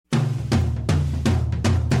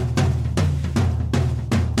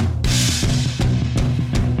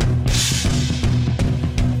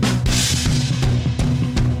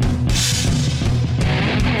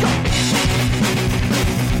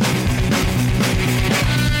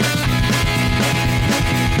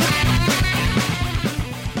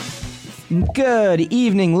Good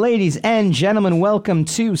evening, ladies and gentlemen. Welcome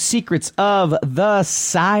to Secrets of the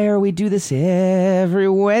Sire. We do this every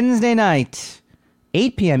Wednesday night,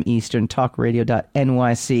 8 p.m. Eastern,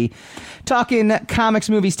 talkradio.nyc. Talking comics,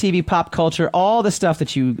 movies, TV, pop culture, all the stuff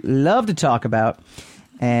that you love to talk about.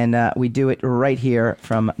 And we do it right here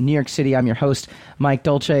from New York City. I'm your host, Mike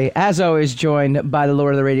Dolce. As always, joined by the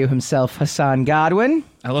Lord of the Radio himself, Hassan Godwin.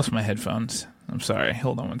 I lost my headphones. I'm sorry.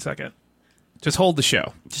 Hold on one second. Just hold the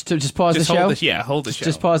show. Just pause the show? Hold the show.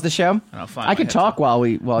 Just pause the show? I can talk while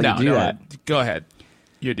you do that. Go ahead.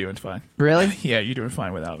 You're doing fine. Really? Yeah, you're doing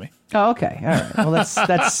fine without me. Oh, okay. All right. Well,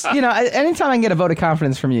 that's anytime I can get a vote of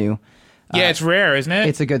confidence from you. Yeah, it's rare, isn't it?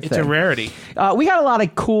 It's a good thing. It's a rarity. We got a lot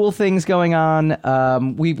of cool things going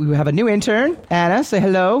on. We have a new intern. Anna, say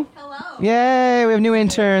hello. Hello. Yay, we have new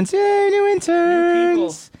interns. Yay, new interns. New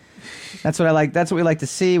people. That's what I like. That's what we like to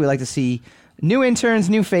see. We like to see new interns,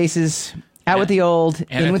 new faces, out with the old,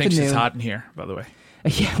 Anna in with the thinks new. it's hot in here, by the way.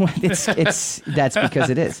 Yeah, well, it's that's because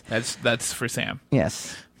it is. That's for Sam.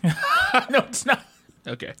 Yes. No, it's not.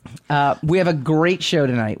 Okay. We have a great show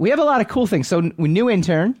tonight. We have a lot of cool things. So, new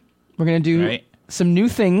intern. We're going to do some new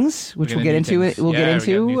things, which we'll get into. We'll get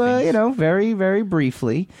into, very, very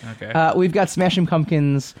briefly. Okay. We've got Smashing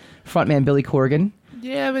Pumpkins frontman Billy Corgan.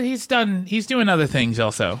 Yeah, but he's doing other things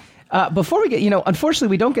also. Before we get, unfortunately,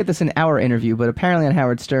 we don't get this in our interview, but apparently on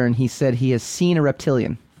Howard Stern, he said he has seen a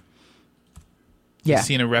reptilian. Yeah. He's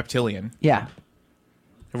seen a reptilian. Yeah.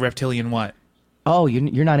 A reptilian what? Oh,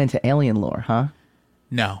 you're not into alien lore, huh?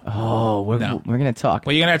 No. Oh, we're going to talk.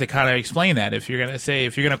 Well, you're going to have to kind of explain that if you're going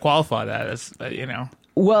to qualify that as,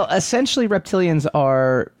 Well, essentially, reptilians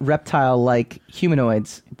are reptile-like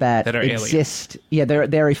humanoids that are exist. Alien. Yeah,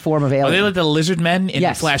 they're a form of alien. Are they like the lizard men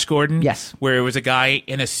in Flash Gordon? Yes. Where it was a guy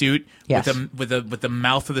in a suit yes. with the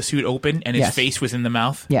mouth of the suit open and his yes. face was in the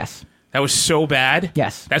mouth? Yes. That was so bad?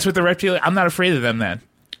 Yes. That's what the reptilian... I'm not afraid of them then.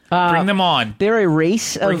 Bring them on. They're a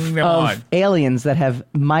race of aliens that have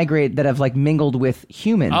migrated, that have mingled with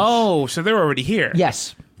humans. Oh, so they're already here.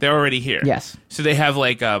 Yes. They're already here. Yes. So they have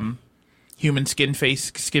human skin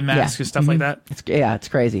masks and stuff like that. It's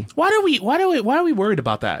crazy. Why are we worried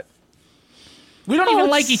about that? We don't even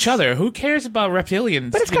like each other. Who cares about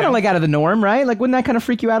reptilians? But it's kind of out of the norm, right? Wouldn't that kind of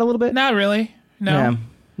freak you out a little bit? Not really. No. Yeah.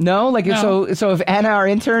 No, No. So if Anna, our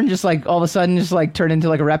intern, just all of a sudden just turned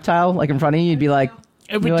into a reptile in front of you, you'd be like.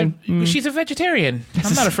 She's a vegetarian.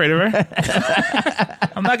 I'm not afraid of her.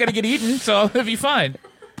 I'm not going to get eaten, so it'll be fine.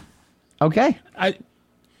 Okay.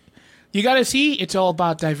 You got to see, it's all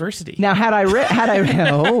about diversity. Now,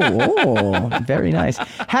 very nice.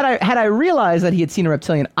 Had I realized that he had seen a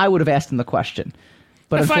reptilian, I would have asked him the question.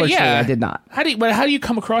 But unfortunately, I did not. How do you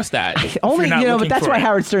come across that? But that's why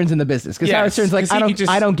Howard Stern's in the business. Because Howard Stern's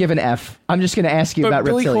I don't give an F. I'm just going to ask you about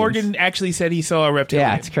Billy reptilians. Corgan actually said he saw a reptilian.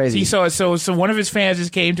 Yeah, it's crazy. So one of his fans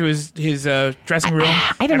just came to his dressing room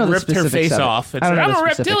and ripped her face off and said, I'm a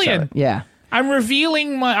reptilian. Yeah. I'm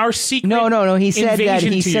revealing our secret. No. He said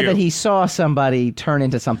that he saw somebody turn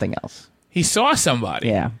into something else. He saw somebody.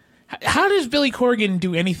 Yeah. How does Billy Corgan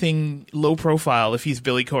do anything low profile if he's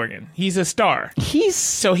Billy Corgan? He's a star. He's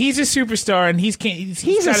a superstar, and he's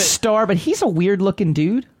a star, but he's a weird looking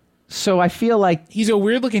dude. So I feel like he's a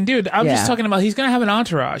weird looking dude. I'm just talking about he's going to have an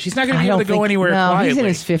entourage. He's not going to be able to go anywhere quietly. He's in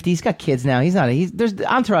his 50s. He's got kids now. There's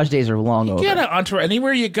entourage days are long over. Yeah, entourage.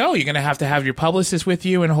 Anywhere you go, you're going to have your publicist with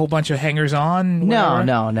you and a whole bunch of hangers on.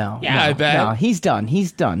 No. Yeah, I bet. No, he's done.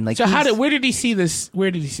 So where did he see this? Where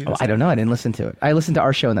did he see this? I don't know. I didn't listen to it. I listened to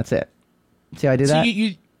our show and that's it. See how I did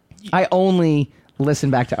that? I only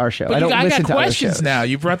listen back to our show. But I don't listen to I got questions now.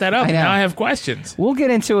 You brought that up. Now I have questions. We'll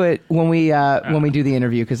get into it when we do the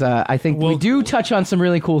interview because I think we do touch on some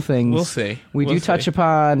really cool things. We'll see. We do touch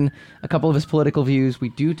upon a couple of his political views. We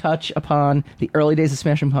do touch upon the early days of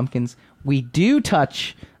Smashing Pumpkins. We do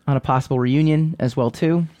touch on a possible reunion as well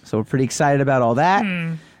too. So we're pretty excited about all that.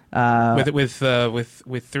 With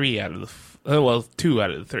 3 out of the 2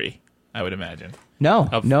 out of the 3, I would imagine. No.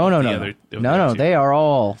 They are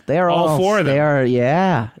all 4 of them. They are, right?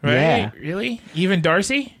 Yeah. Really? Even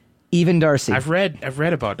Darcy? Even Darcy. I've read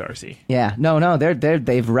about Darcy. Yeah. No.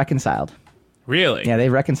 They've reconciled. Really? Yeah,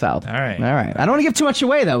 they've reconciled. All right. I don't want to give too much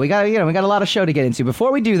away though. We got a lot of show to get into.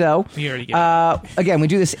 Before we do though, we already get again, we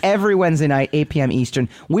do this every Wednesday night, 8 p.m. Eastern.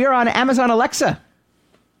 We are on Amazon Alexa.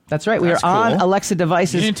 That's right. We are on Alexa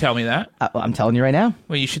devices. You didn't tell me that. I'm telling you right now.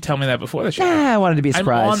 Well, you should tell me that before the show. Yeah, I wanted to be a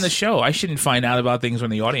surprise. I'm on the show. I shouldn't find out about things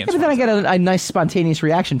when the audience. Yeah, but then I get a nice spontaneous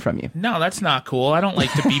reaction from you. No, that's not cool. I don't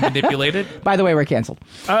like to be manipulated. By the way, we're canceled.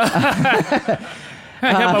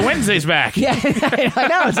 I got my Wednesdays back. Yeah, I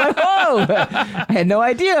know. It's like, whoa. I had no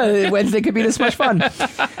idea Wednesday could be this much fun.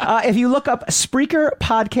 If you look up Spreaker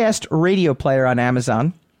Podcast Radio Player on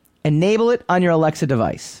Amazon, enable it on your Alexa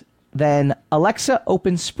device. Then Alexa,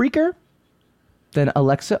 open Spreaker. Then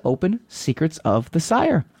Alexa, open Secrets of the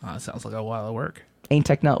Sire. Oh, that sounds like a while of work. Ain't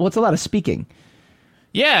technology. Well, it's a lot of speaking.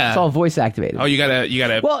 Yeah, it's all voice activated. Oh, you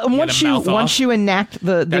gotta. Well, once you enact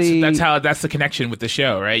that's the connection with the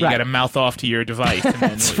show, right? You gotta mouth off to your device,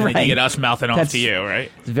 and then you get us mouthing off to you,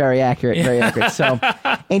 right? It's very accurate, very accurate. So,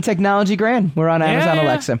 ain't technology grand? We're on Amazon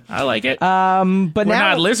Alexa. I like it. But we're now,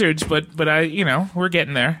 not lizards, but we're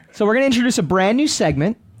getting there. So we're gonna introduce a brand new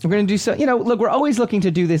segment. We're gonna do so. Look, we're always looking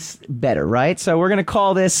to do this better, right? So we're gonna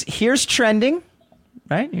call this "Here's Trending."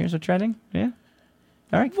 Right? Here's what's trending. Yeah.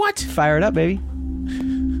 All right. What? Fire it up, baby. I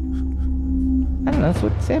don't know. That's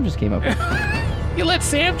what Sam just came up with. You let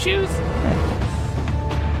Sam choose? Yeah.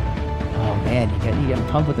 Oh, man. You getting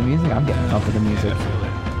pumped with the music? I'm getting pumped with the music.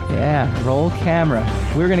 Yeah. Roll camera.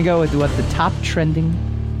 We're going to go with the top trending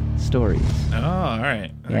stories. Oh, all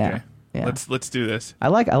right. Okay. Yeah. Let's do this. I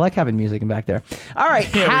like having music in back there. All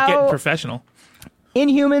right. We're getting professional.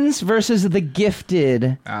 Inhumans versus The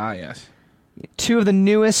Gifted. Ah, yes. Two of the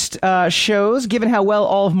newest shows. Given how well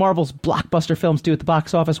all of Marvel's blockbuster films do at the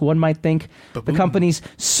box office, one might think the company's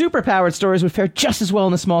superpowered stories would fare just as well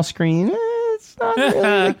on the small screen. It's not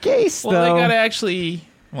really the case, well, though. They gotta actually...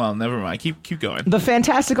 Well, never mind. Keep going. The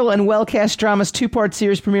fantastical and well-cast drama's two-part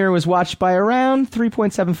series premiere was watched by around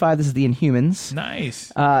 3.75. This is The Inhumans.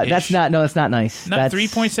 Nice. That's not nice. Not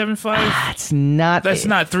 3.75? That's not... That's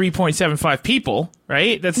not 3.75 people,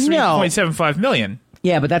 right? That's 3.75 million.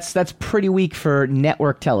 Yeah, but that's pretty weak for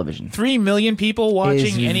network television. 3 million people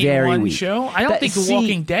watching any one show? I don't think The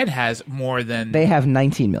Walking Dead has more than... They have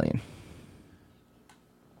 19 million.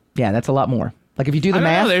 Yeah, that's a lot more. Like, if you do the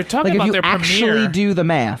math... They're talking about their premiere. If you actually do the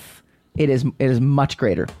math, it is much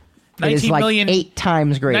greater. It is like 8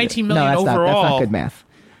 times greater. 19 million overall. That's not good math.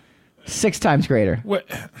 6 times greater. What?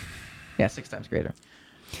 Yeah, 6 times greater.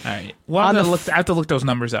 All right. Well, I have to look those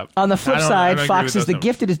numbers up. On the flip side, Fox's The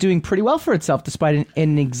Gifted is doing pretty well for itself despite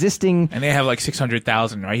an existing... And they have like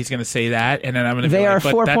 600,000, right? He's going to say that, and then I'm going to They are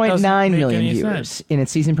 4.9 million viewers in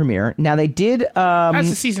its season premiere. Now, they did... That's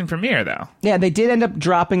the season premiere, though. Yeah, they did end up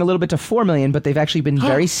dropping a little bit to 4 million, but they've actually been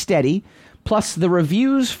very steady. Plus, the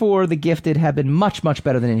reviews for The Gifted have been much, much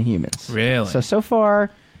better than Inhumans. Really? So far,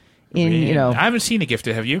 I haven't seen The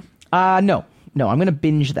Gifted, have you? No, I'm going to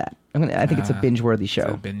binge that. I think it's a binge-worthy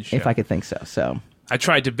show, if I could think so. So I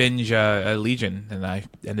tried to binge Legion, and I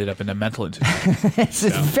ended up in a mental institution. It's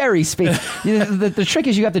very the trick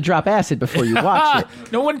is you have to drop acid before you watch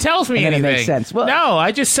it. No one tells me anything. It makes sense. Well, no,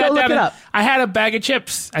 I just sat down. I had a bag of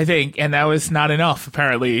chips, I think, and that was not enough,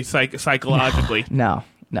 apparently, psychologically. No,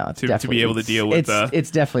 it's to be able to deal with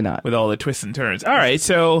it's definitely not with all the twists and turns. All right,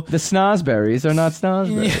 so the snozberries are not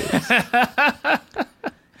snozberries.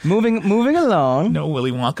 Moving along. No Willy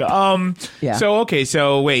Wonka. Yeah. So okay.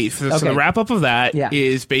 So wait. So the wrap up of that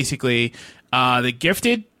is basically The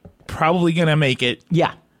Gifted probably gonna make it.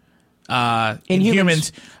 Yeah.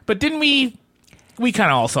 Inhumans. But didn't we kind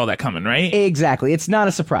of all saw that coming, right? Exactly. It's not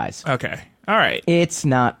a surprise. Okay. All right. It's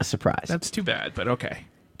not a surprise. That's too bad, but okay.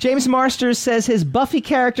 James Marsters says his Buffy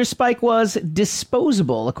character Spike was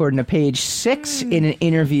disposable, according to Page 6 in an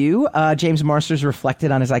interview. James Marsters reflected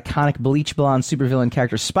on his iconic bleach blonde supervillain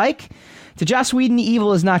character Spike. To Joss Whedon,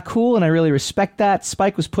 evil is not cool, and I really respect that.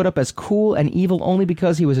 Spike was put up as cool and evil only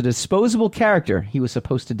because he was a disposable character. He was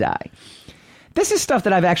supposed to die. This is stuff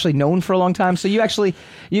that I've actually known for a long time. So we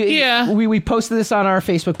posted this on our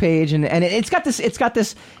Facebook page, and it's got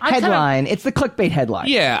this headline. It's the clickbait headline.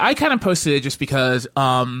 Yeah, I kind of posted it just because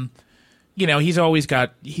he's always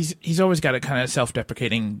got a kind of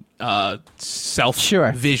self-deprecating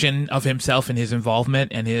vision of himself and his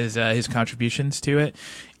involvement and his contributions to it,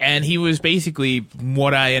 and he was basically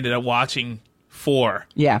what I ended up watching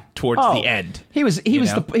towards the end. He was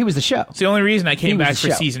the show. It's the only reason I came back for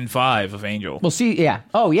season 5 of Angel. Well, I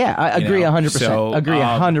agree 100%. Agree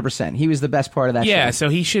 100%. He was the best part of that show. Yeah, so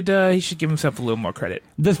he should give himself a little more credit.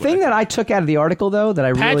 The thing that I took out of the article, though,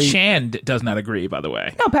 that Pat Shand does not agree, by the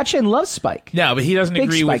way. No, Pat Shand loves Spike. No, but he doesn't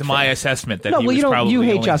agree with my assessment that he was probably you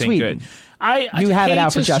hate the Joss only thing Whedon. good. You have it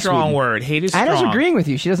out for Joss Whedon. Strong word. Hate is strong. Anna's agreeing with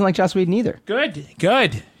you. She doesn't like Joss Whedon either.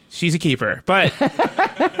 Good. She's a keeper, but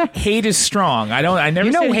hate is strong. I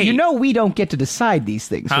never said hate. You know, we don't get to decide these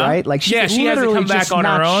things, right? Like, she has to come back on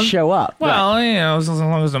her own. Show up. Well, as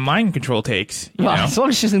long as the mind control takes. As long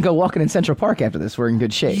as she doesn't go walking in Central Park after this, we're in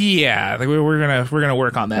good shape. Yeah, we're gonna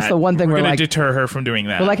work on that. That's the one thing we're gonna deter her from doing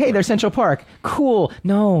that. We're like, hey, there's Central Park. Cool.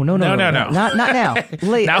 No. Not now.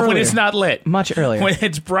 Late. Not earlier. When it's not lit. Much earlier. When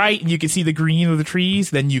it's bright and you can see the green of the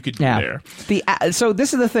trees, then you could be there. So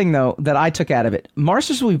this is the thing, though, that I took out of it.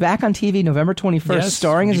 Marsters will be back on TV November 21st,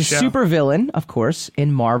 starring as a supervillain, of course,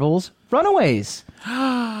 in Marvel's Runaways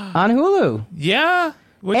on Hulu. Yeah,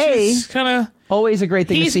 which is kind of always a great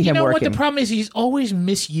thing to see him working. What the problem is? He's always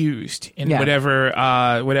misused in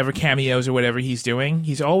whatever cameos or whatever he's doing.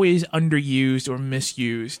 He's always underused or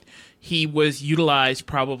misused. He was utilized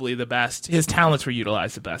probably the best. His talents were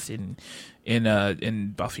utilized the best in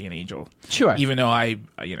Buffy and Angel. Sure. Even though I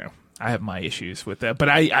have my issues with that, but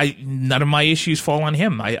I none of my issues fall on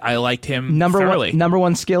him. I liked him thoroughly. Number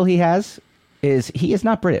one skill he has is he is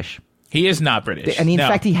not British. He is not British. And in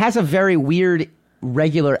fact, he has a very weird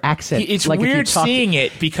regular accent. It's like weird seeing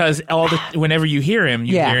it because whenever you hear him,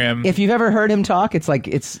 you hear him. If you've ever heard him talk, it's like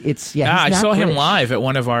it's. I saw him live at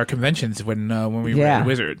one of our conventions when we were at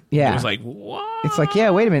Wizard. Yeah, it was like what? It's like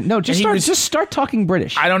wait a minute, no, just start talking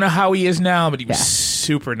British. I don't know how he is now, but he was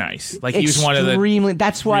super nice. Like he was one of the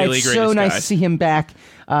That's why really it's so nice guys. to see him back.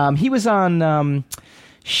 He was on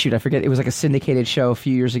I forget. It was like a syndicated show a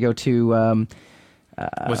few years ago too.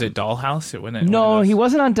 Was it Dollhouse? No, he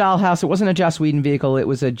wasn't on Dollhouse. It wasn't a Joss Whedon vehicle. It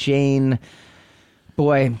was a Jane.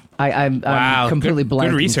 Boy, I'm completely blanking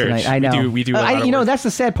good research. Tonight. I know. We do. A lot of work. That's the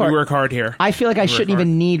sad part. We work hard here. I feel like I shouldn't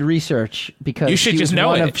even need research because you should just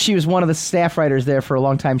know it. She was one of the staff writers there for a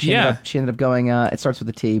long time. She ended up going. It starts with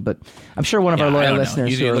a T, but I'm sure one of our loyal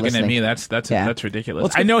listeners. You're looking listening. at me. That's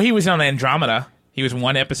ridiculous. I know he was on Andromeda. He was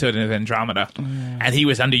one episode in Andromeda, and he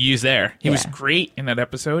was underused there. He was great in that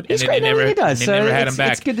episode, and they never had him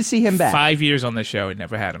back. It's good to see him back. 5 years on the show, and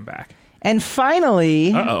never had him back. And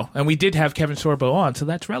finally... And we did have Kevin Sorbo on, so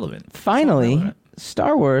that's relevant. Finally,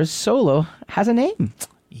 Star Wars Solo has a name.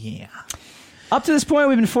 Yeah. Up to this point,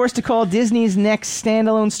 we've been forced to call Disney's next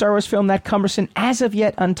standalone Star Wars film that cumbersome, as of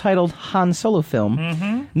yet untitled Han Solo film.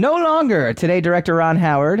 Mm-hmm. No longer. Today, director Ron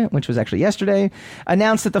Howard, which was actually yesterday,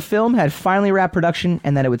 announced that the film had finally wrapped production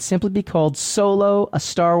and that it would simply be called Solo, a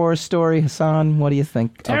Star Wars story. Hassan, what do you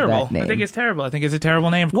think of that name? I think it's terrible. I think it's a terrible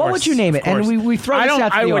name. What would you name it? And we throw this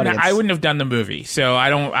out to the audience. I wouldn't have done the movie, so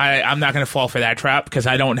I'm not going to fall for that trap because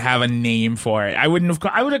I don't have a name for it. I would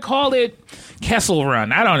have called it Kessel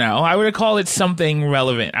Run. I don't know. I would have called it something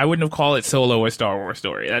relevant. I wouldn't have called it Solo, a Star Wars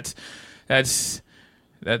story. That's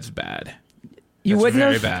bad. You wouldn't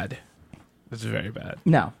very have? Bad. That's very bad.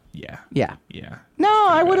 No. Yeah. No,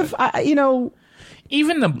 I would have.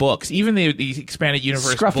 Even the books, even the expanded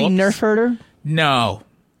universe. Scruffy books, Nerf herder. No.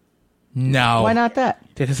 Why not that?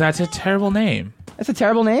 Because that's a terrible name. That's a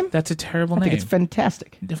terrible name? That's a terrible name. I think it's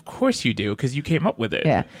fantastic. Of course you do, because you came up with it.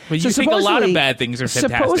 Yeah. But you think a lot of bad things are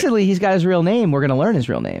fantastic. Supposedly he's got his real name. We're going to learn his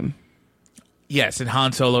real name. Yes, and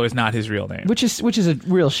Han Solo is not his real name. Which is a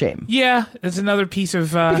real shame. Yeah, it's another piece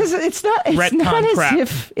of because it's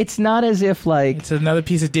not as if like it's another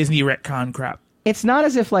piece of Disney retcon crap. It's not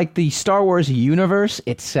as if like the Star Wars universe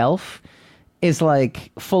itself is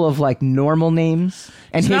like full of like normal names,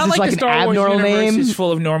 and his is like an abnormal name. It's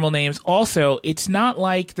full of normal names. Also, it's not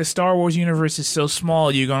like the Star Wars universe is so small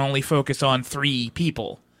you can only focus on 3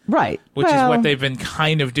 people, right? Which is what they've been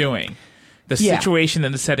kind of doing. The situation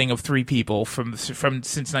and the setting of 3 people from since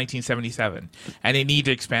 1977, and they need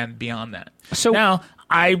to expand beyond that. So now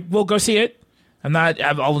I will go see it.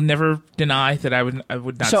 I'll never deny that I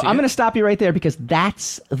would not. So I'm going to stop you right there because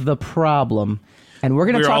that's the problem. And we're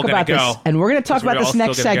going to talk about this. And we're going to talk about this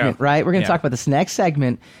next segment, right? We're going to talk about this next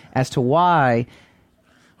segment as to why.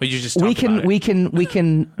 Well, you just we can.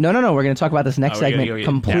 No. We're going to talk about this next segment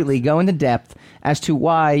completely. Go into depth as to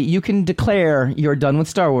why you can declare you're done with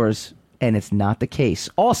Star Wars, and it's not the case.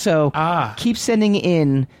 Also, keep sending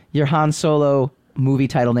in your Han Solo movie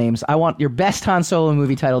title names. I want your best Han Solo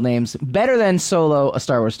movie title names, better than Solo, a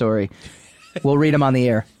Star Wars story. We'll read them on the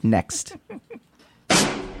air next.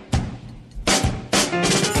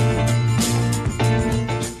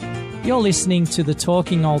 You're listening to the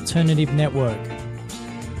Talking Alternative Network.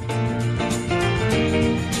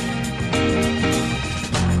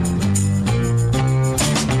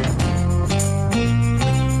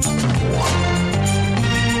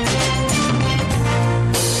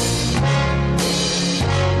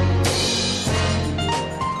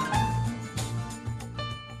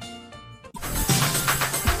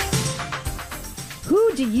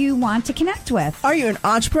 Who do you want want to connect with. Are you an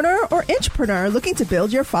entrepreneur or intrapreneur looking to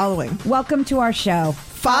build your following? Welcome to our show.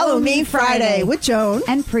 Follow Me Friday with Joan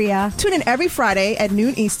and Priya. Tune in every Friday at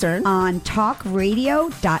noon Eastern on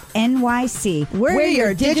talkradio.nyc. We're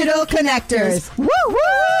your digital connectors. Woo woo!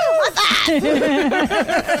 What's that?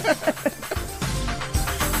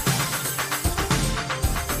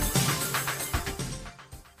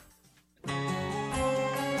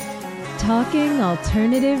 Talking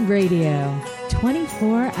Alternative Radio,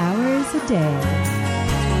 24 hours a day.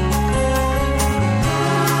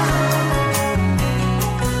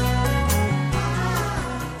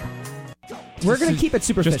 We're going to keep it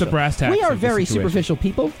superficial. Just a brass tacks. We are very superficial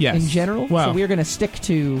people in general. Wow. So we're going to stick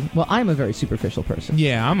to, well, I'm a very superficial person.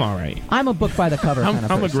 Yeah, I'm all right. I'm a book by the cover kind of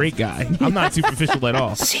person. I'm a great guy. I'm not superficial at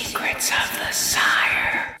all. Secrets of the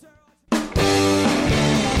Sire.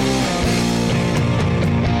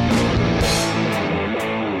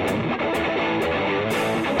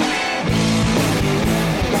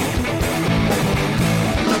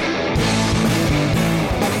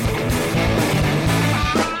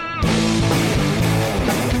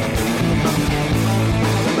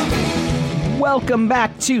 Welcome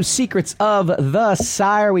back to Secrets of the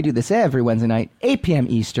Sire. We do this every Wednesday night, 8 p.m.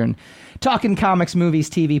 Eastern. Talking comics, movies,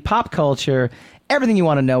 TV, pop culture, everything you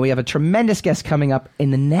want to know. We have a tremendous guest coming up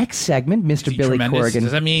in the next segment, Mr. Billy Corrigan.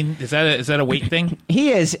 Does that mean is that a weight thing?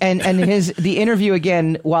 He is, and the interview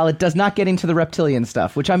again, while it does not get into the reptilian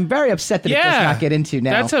stuff, which I'm very upset that it does not get into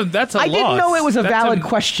now. That's a I didn't loss. know it was a valid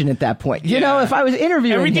question at that point. You know, if I was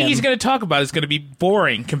interviewing everything him, he's going to talk about is going to be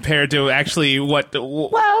boring compared to actually what.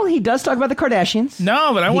 Well, he does talk about the Kardashians.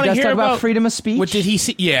 No, but I want to hear talk about freedom of speech. What did he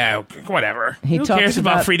see? Yeah, whatever. Who cares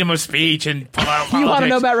about freedom of speech and politics? You want to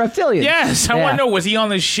know about reptilians? Yes, I want to know. Was he on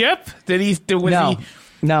the ship?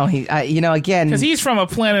 No, he again, because he's from a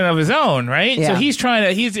planet of his own, right? Yeah. So he's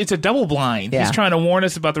trying to. It's a double blind. Yeah. He's trying to warn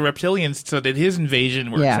us about the reptilians so that his invasion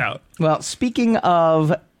works out. Well, speaking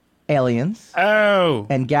of aliens,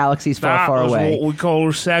 and galaxies far, far away, what we call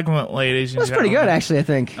a segment, ladies. It was pretty good, actually. I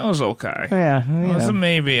think that was okay. Yeah, it was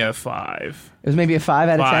maybe a 5. It was maybe a 5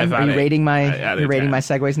 out of 10. Are you rating my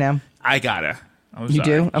segues now? I gotta. You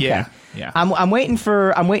do? Okay. Yeah. I'm waiting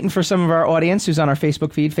for some of our audience who's on our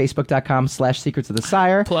Facebook feed, facebook.com/Secrets of the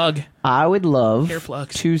Sire. Plug. I would love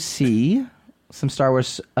to see some Star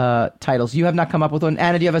Wars titles. You have not come up with one.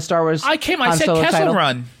 Anna, do you have a Star Wars? I said Kessel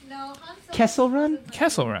Run. No, Kessel Run?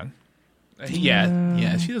 Kessel Run.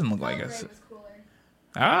 Yeah. She doesn't look like us.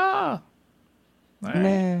 Ah. All right.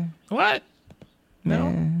 Nah. What?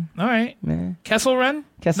 No. Nah. All right. Nah. Kessel Run?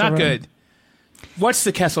 Kessel Not Run. good. What's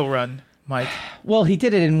the Kessel Run, Mike? Well, he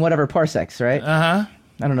did it in whatever parsecs, right? Uh-huh.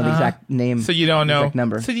 I don't know the exact name. So you don't know exact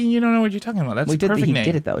number. So you don't know what you're talking about. That's a perfect name. He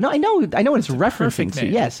did it though. No, I know what it's referencing to.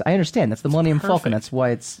 name. Yes, I understand. That's the Millennium Falcon. That's why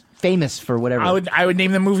it's famous for whatever. I would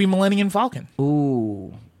name the movie Millennium Falcon.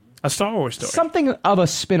 Ooh. A Star Wars story. Something of a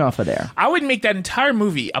spin-off of there. I would make that entire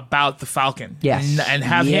movie about the Falcon. Yes. And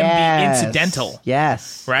have him be incidental.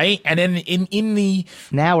 Yes. Right? And then in the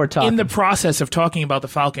now we're talking. In the process of talking about the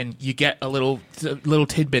Falcon, you get a little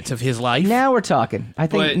tidbits of his life. Now we're talking. I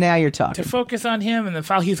think now you're talking. To focus on him and the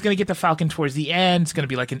Falcon, he's going to get the Falcon towards the end. It's going to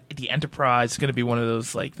be like the Enterprise. It's going to be one of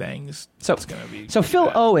those like things. So it's going to be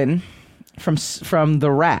Phil Owen from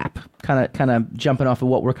The Wrap, kind of jumping off of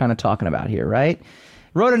what we're kind of talking about here, right?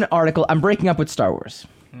 Wrote an article, I'm breaking up with Star Wars.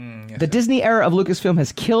 The Disney era of Lucasfilm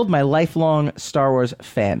has killed my lifelong Star Wars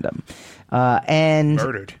fandom. And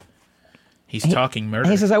murdered. He's talking murder.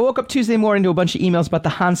 He says, I woke up Tuesday morning to a bunch of emails about the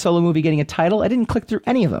Han Solo movie getting a title. I didn't click through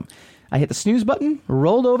any of them. I hit the snooze button,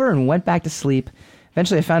 rolled over, and went back to sleep.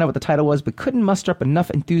 Eventually, I found out what the title was, but couldn't muster up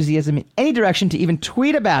enough enthusiasm in any direction to even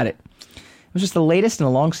tweet about it. It was just the latest in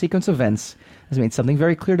a long sequence of events. Has made something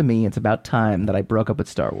very clear to me. It's about time that I broke up with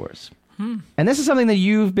Star Wars. And this is something that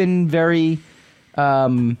you've been very,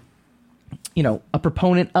 a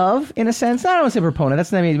proponent of, in a sense. I don't want to say proponent.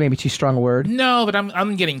 That's maybe too strong a word. No, but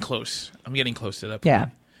I'm getting close. I'm getting close to that point. Yeah.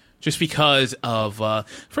 Just because of,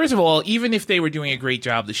 first of all, even if they were doing a great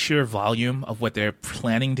job, the sheer volume of what they're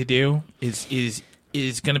planning to do is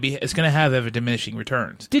going to have ever diminishing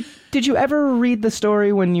returns. Did you ever read the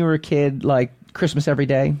story when you were a kid, like Christmas Every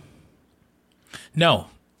Day? No.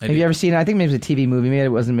 Have you ever seen it? I think maybe it was a TV movie. Maybe it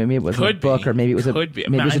wasn't a book, or maybe it was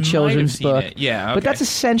a children's book. Yeah, okay. But that's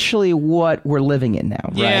essentially what we're living in now,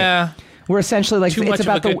 right? Yeah. We're essentially like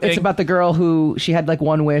it's about the girl who she had like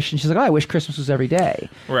one wish and she's like, oh, I wish Christmas was every day.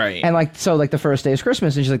 Right. And like the first day is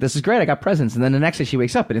Christmas and she's like, this is great, I got presents. And then the next day she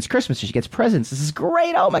wakes up and it's Christmas and she gets presents. This is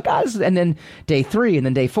great. Oh my God. And then day 3 and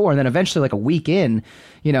then day 4 and then eventually like a week in,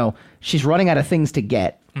 she's running out of things to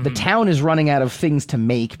get The town is running out of things to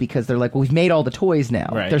make because they're like, well, we've made all the toys now.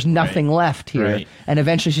 Right, There's nothing left here. Right. And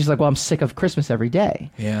eventually she's like, well, I'm sick of Christmas every day.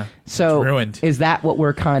 Yeah. So It's ruined. is that what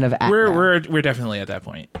we're kind of at now? We're definitely at that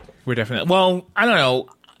point. We're definitely. Well, I don't know.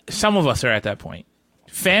 Some of us are at that point.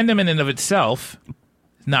 Fandom in and of itself,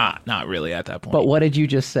 not really at that point. But what did you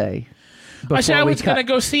just say? I said I before we was going to cut?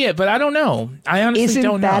 go see it, but I don't know. I honestly Isn't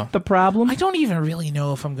don't know. that the problem? I don't even really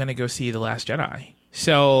know if I'm going to go see The Last Jedi.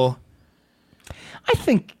 So I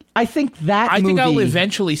think that I think movie, I'll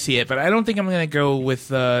eventually see it, but I don't think I'm going to go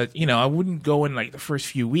with I wouldn't go in like the first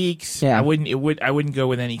few weeks. Yeah. I wouldn't go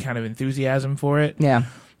with any kind of enthusiasm for it. Yeah.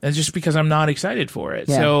 That's just because I'm not excited for it.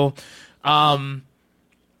 Yeah. So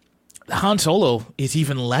Han Solo is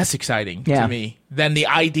even less exciting Yeah. to me than the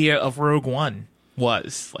idea of Rogue One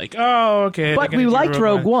was. Like, oh, okay. But we liked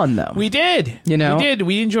Rogue One, though. We did. You know? We did.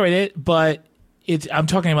 We enjoyed it, but I'm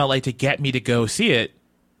talking about like to get me to go see it.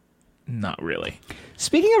 Not really.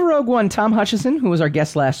 Speaking of Rogue One, Tom Hutchison, who was our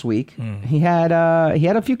guest last week, he had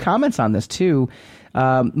a few comments on this too.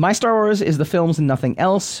 My Star Wars is the films and nothing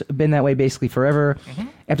else. Been that way basically forever.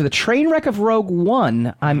 After the train wreck of Rogue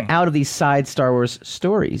One, I'm out of these side Star Wars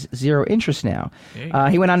stories. Zero interest now.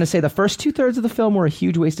 He went on to say the first 2/3 of the film were a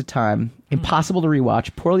huge waste of time, impossible to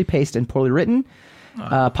rewatch, poorly paced and poorly written.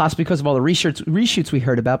 Possibly because of all the reshoots we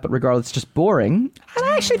heard about, but regardless, it's just boring. And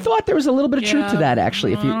I actually thought there was a little bit of truth to that.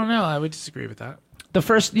 Actually, I don't know. I would disagree with that. The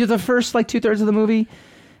first like 2/3 of the movie,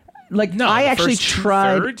 like No, I the actually first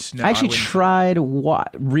tried. 2/3? No, I I actually wouldn't. tried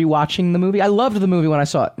rewatching the movie. I loved the movie when I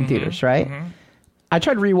saw it in theaters. Right. I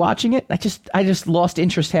tried rewatching it. I just lost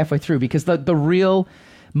interest halfway through because the real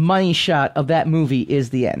money shot of that movie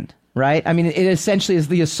is the end. Right. I mean, it essentially is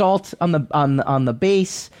the assault on the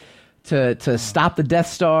base to stop the Death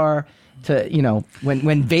Star. To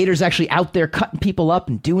when Vader's actually out there cutting people up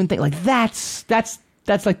and doing things like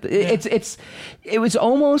that's like it was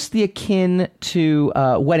almost the akin to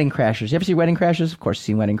Wedding Crashers. You ever see Wedding Crashers? Of course, you've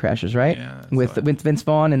seen Wedding Crashers, right? Yeah, with Vince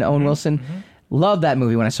Vaughn and Owen Wilson. Loved that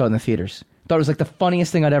movie when I saw it in the theaters. Thought it was like the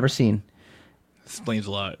funniest thing I'd ever seen. Explains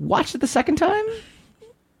a lot. Watched it the second time.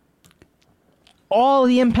 All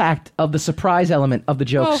the impact of the surprise element of the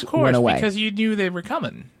jokes Well, of course, went away. because you knew they were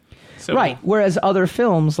coming. So, Right. Whereas other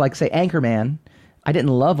films, like say Anchorman, I didn't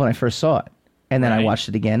love when I first saw it, and then I Right. watched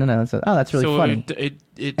it again, and I was like, "Oh, that's really so funny."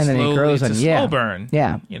 It And then it grows, it's and a yeah, slow burn.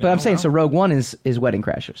 yeah. You But I'm know, saying, well. so Rogue One is Wedding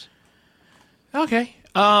Crashers. Okay.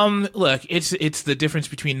 Look, it's the difference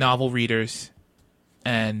between novel readers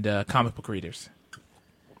and comic book readers,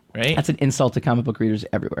 right? That's an insult to comic book readers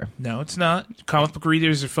everywhere. No, it's not. Comic book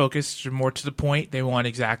readers are focused, are more to the point. They want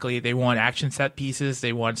action set pieces.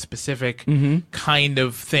 They want specific kind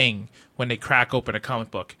of thing when they crack open a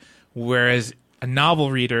comic book. Whereas a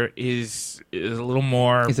novel reader is a little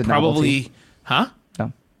more Is it probably, novelty? huh?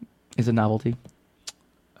 No, is a novelty.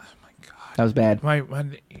 Oh my god! That was bad. My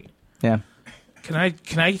Yeah, can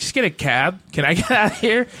I just get a cab? Can I get out of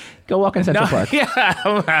here? go walk in Central Park. Yeah,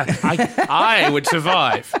 I would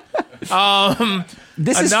survive.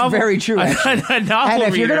 This A is novel- very true. a Actually. novel And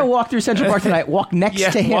if you're reader- gonna walk through Central Park tonight, walk next yeah,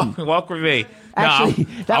 to him. walk with me. Actually,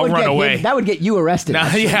 no, that I'll would run get away. That would get you arrested. No,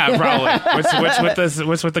 yeah, probably.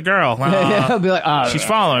 What's with the girl? He'll be like, she's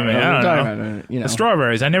following me. I don't know. You know. The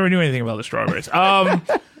strawberries. I never knew anything about the strawberries.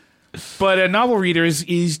 But a novel reader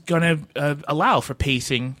is going to allow for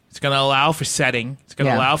pacing. It's going to allow for setting. It's going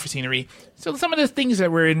to Yeah. allow for scenery. So some of the things that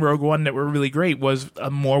were in Rogue One that were really great was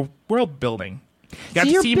more world building. Got So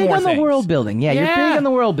to you're see big more on the things. world building. Yeah, you're Yeah. big on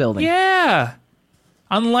the world building. Yeah.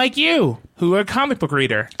 Unlike you, who are a comic book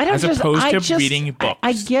reader, as opposed to reading books.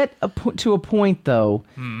 I get to a point, though.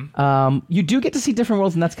 You do get to see different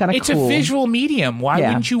worlds, and that's kind of It's cool. a visual medium. Why Yeah.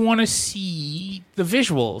 wouldn't you want to see the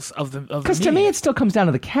visuals of the Because to me, it still comes down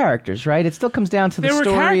to the characters, right? It still comes down to the There were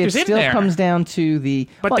story. It characters in still there. comes down to the.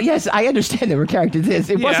 But well, the- yes, I understand there were characters. It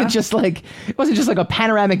Yeah. wasn't just like a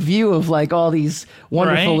panoramic view of like all these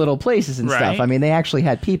wonderful Right. little places and stuff. Right. I mean, they actually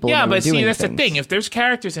had people. Yeah, and they were but see, doing that's things. the thing. If there's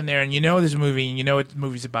characters in there, and you know there's a movie, and you know what the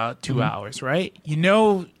movie's about, 2 hours, right? You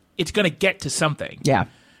know it's going to get to something, Yeah.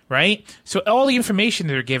 right? So all the information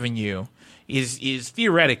they're giving you is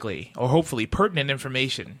theoretically or hopefully pertinent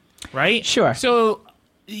information, right? Sure. So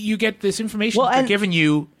you get this information Well, they're and- giving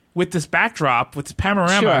you with this backdrop, with this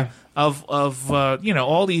panorama Sure. of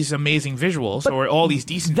all these amazing visuals or all these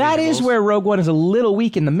decent. That visuals. is where Rogue One is a little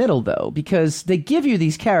weak in the middle, though, because they give you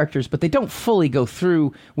these characters, but they don't fully go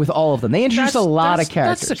through with all of them. They introduce a lot of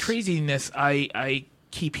characters. That's the craziness I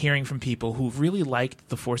keep hearing from people who really liked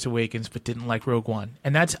The Force Awakens but didn't like Rogue One,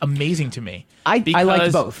 and that's amazing to me. I liked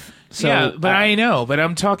Because- both. So, yeah, but I know. But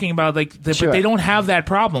I'm talking about Sure. but they don't have that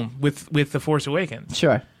problem with The Force Awakens,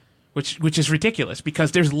 Sure. which is ridiculous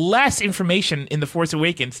because there's less information in The Force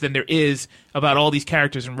Awakens than there is about all these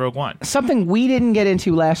characters in Rogue One. Something we didn't get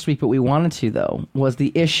into last week, but we wanted to, though, was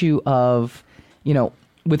the issue of,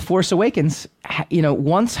 with Force Awakens,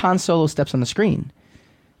 once Han Solo steps on the screen,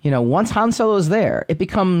 once Han Solo's there, it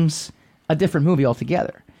becomes a different movie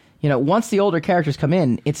altogether. Once the older characters come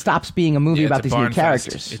in, it stops being a movie about these new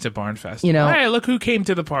characters. It's a barn fest. Hey, look who came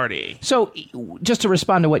to the party. So, just to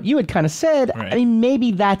respond to what you had kind of said, right. I mean,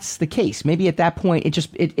 maybe that's the case. Maybe at that point,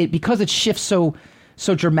 it because it shifts so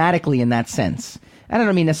dramatically in that sense. I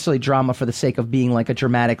don't mean necessarily drama for the sake of being like a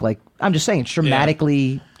dramatic, I'm just saying it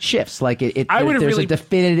dramatically shifts. Like there's a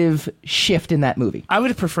definitive shift in that movie. I would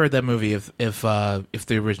have preferred that movie if the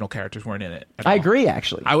original characters weren't in it. I agree,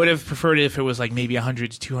 actually. I would have preferred it if it was like maybe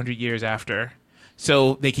 100 to 200 years after,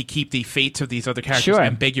 so they could keep the fates of these other characters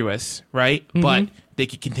ambiguous, right? Mm-hmm. But they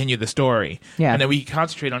could continue the story, and then we could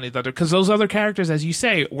concentrate on the other, because those other characters, as you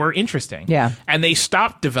say, were interesting. Yeah, and they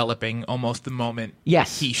stopped developing almost the moment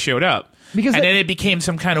he showed up. Because then it became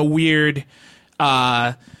some kind of weird,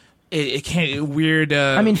 I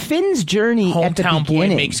mean, Finn's journey at the beginning,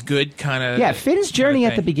 boy makes good kind of. Yeah, Finn's journey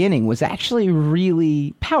at the beginning was actually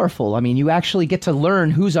really powerful. I mean, you actually get to learn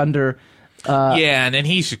who's under. And then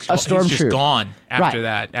he's just gone after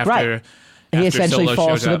that. After he essentially Solo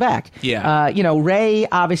falls to the back. Yeah. Rey,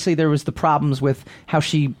 obviously there was the problems with how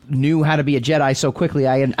she knew how to be a Jedi so quickly.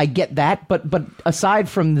 I get that, but aside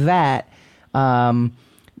from that,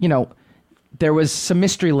 there was some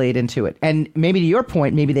mystery laid into it. And maybe to your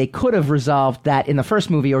point, maybe they could have resolved that in the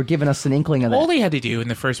first movie or given us an inkling of that. All they had to do in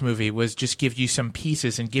the first movie was just give you some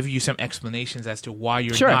pieces and give you some explanations as to why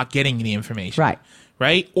you're not getting the information.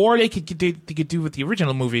 Right? Or they could do what the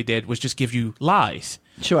original movie did, was just give you lies.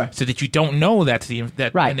 Sure. So that you don't know that,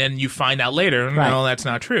 and then you find out later, no, that's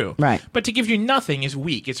not true. Right. But to give you nothing is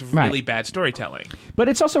weak. It's really bad storytelling. But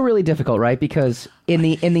it's also really difficult, right? Because in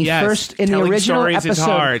the original stories episode, is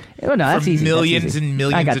hard. Oh, no, that's easy. Millions and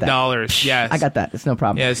millions of dollars. Yes, I got that. It's no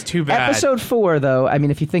problem. Yeah, it's too bad. Episode 4, though. I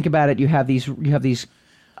mean, if you think about it, you have these,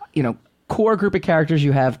 core group of characters.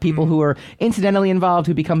 You have people who are incidentally involved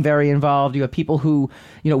who become very involved. You have people who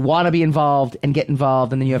want to be involved and get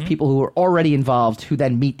involved, and then you have people who are already involved who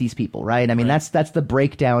then meet these people, right? I mean, that's the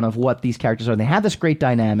breakdown of what these characters are. And they have this great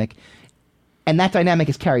dynamic, and that dynamic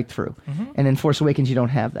is carried through. And in Force Awakens, you don't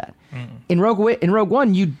have that. In Rogue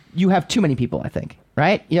One, you have too many people, I think,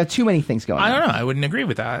 right? You have too many things going on. I don't know. I wouldn't agree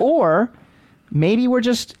with that. Or maybe we're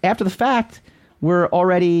just, after the fact, we're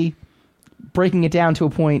already breaking it down to a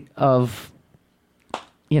point of,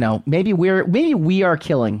 maybe we are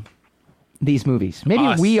killing these movies.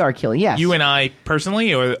 Maybe we are killing. Yes, you and I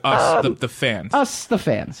personally, or us, the fans. Us, the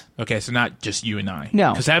fans. Okay, so not just you and I.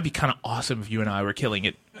 No, because that'd be kind of awesome if you and I were killing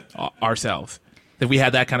it ourselves. If we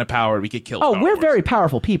had that kind of power, we could kill. Oh, we're very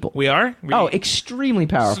powerful people. We are. Extremely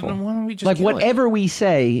powerful. So why don't we just whatever we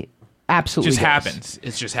say, absolutely just happens.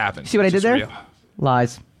 It just happens. See what I did there? Real.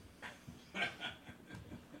 Lies.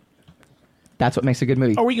 That's what makes a good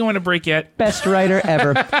movie. Are we going to break yet? Best writer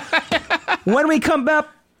ever. When we come back...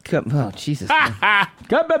 Oh, Jesus. Blah,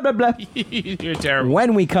 blah, blah. You're terrible.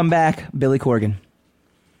 When we come back, Billy Corgan.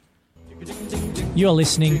 You're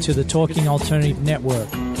listening to the Talking Alternative Network.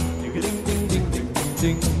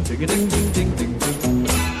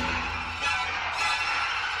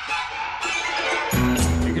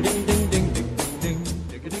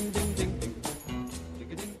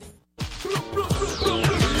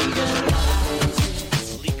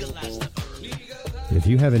 If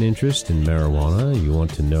you have an interest in marijuana, you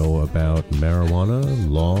want to know about marijuana,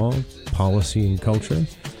 law, policy, and culture,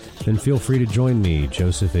 then feel free to join me,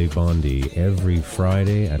 Joseph A. Bondi, every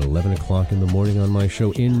Friday at 11 o'clock in the morning on my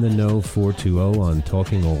show In the Know 420 on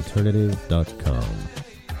TalkingAlternative.com.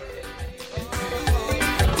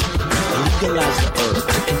 Legalize the herb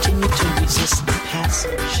to continue to resist the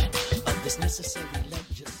passage of this necessary legislation.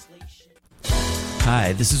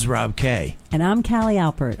 Hi, this is Rob Kay. And I'm Callie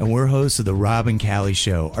Alpert. And we're hosts of The Rob and Callie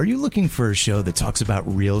Show. Are you looking for a show that talks about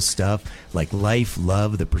real stuff like life,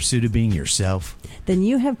 love, the pursuit of being yourself? Then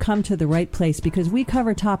you have come to the right place, because we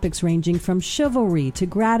cover topics ranging from chivalry to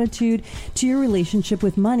gratitude to your relationship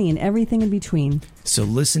with money and everything in between. So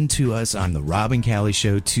listen to us on The Rob and Callie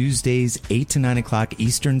Show, Tuesdays, 8 to 9 o'clock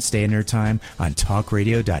Eastern Standard Time on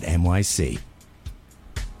talkradio.nyc.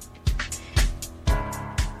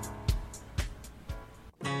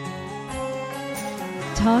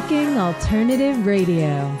 Talking Alternative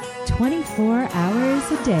Radio, 24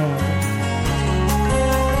 hours a day.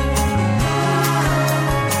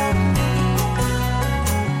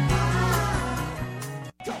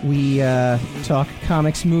 We talk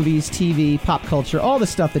comics, movies, TV, pop culture, all the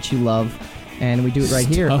stuff that you love. And we do it right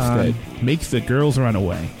here. That makes the girls run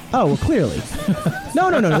away. Oh, well, clearly.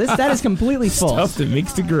 No. That is completely false. Stuff that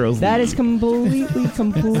makes the girls That leave. is completely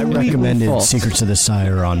I recommended false. Secrets of the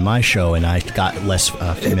Sire on my show, and I got less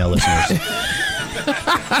female listeners.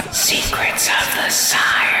 Secrets of the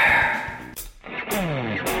Sire.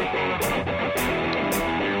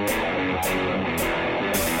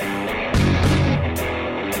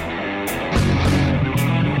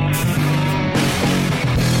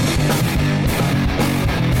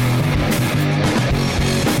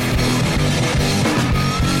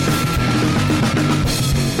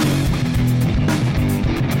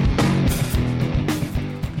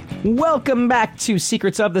 Welcome back to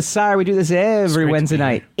Secrets of the Sire. We do this every Wednesday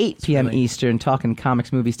night, 8 p.m. Really. Eastern, talking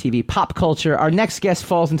comics, movies, TV, pop culture. Our next guest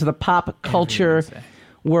falls into the pop culture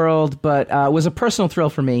world, but was a personal thrill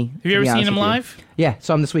for me. Have you ever seen him live? Yeah,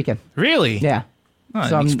 saw him this weekend. Really? Yeah. Oh, I So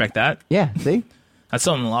didn't I'm- expect that. Yeah, see? I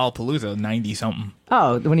saw him in Lollapalooza, 90-something.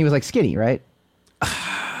 Oh, when he was like skinny, right?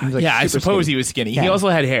 He was, like, Yeah, I super suppose skinny. he was skinny. Yeah. He also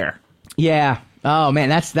had hair. Yeah. Oh, man,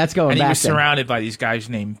 that's going And he back was then. surrounded by these guys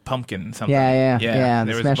named Pumpkin something. Yeah, the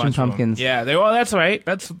there was a Smashing bunch of them. Pumpkins. Yeah, well, that's right.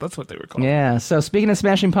 That's what they were called. Yeah, so speaking of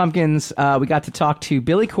Smashing Pumpkins, we got to talk to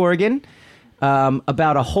Billy Corgan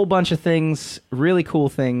about a whole bunch of things, really cool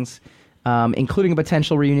things, including a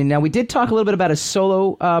potential reunion. Now, we did talk a little bit about his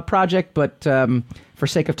solo project, but for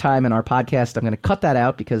sake of time in our podcast, I'm going to cut that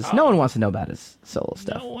out because no one wants to know about his solo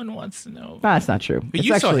stuff. No one wants to know. That's not true. But It's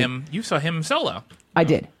you actually- saw him solo. I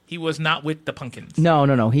did. He was not with the Pumpkins.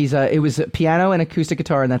 No. He's it was a piano and acoustic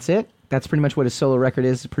guitar, and that's it. That's pretty much what his solo record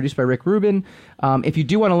is. Produced by Rick Rubin. If you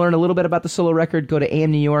do want to learn a little bit about the solo record, go to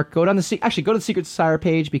AM New York. Go to the Secrets of the Sire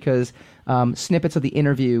page because snippets of the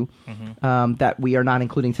interview that we are not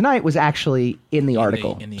including tonight was actually in the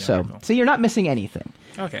article. So you're not missing anything.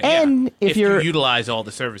 Okay. And yeah. if you utilize all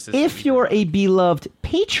the services, if you're a beloved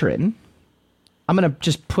patron, I'm gonna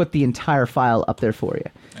just put the entire file up there for you.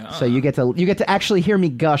 So you get to actually hear me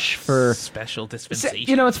gush for special dispensation.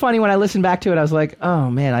 You know, it's funny when I listen back to it, I was like, oh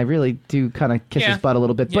man, I really do kind of kiss his butt a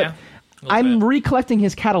little bit. But I'm recollecting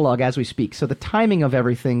his catalog as we speak, so the timing of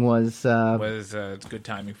everything was good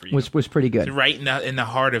timing for you. Was pretty good. It's right in the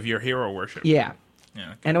heart of your hero worship. Yeah.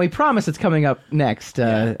 Yeah. And we promise it's coming up next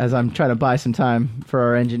as I'm trying to buy some time for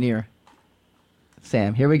our engineer,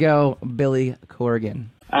 Sam. Here we go, Billy Corgan.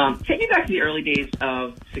 Take me back to the early days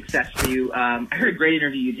of success for you. I heard a great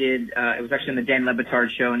interview you did. It was actually on the Dan Le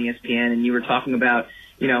Batard show on ESPN, and you were talking about,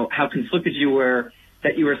 how conflicted you were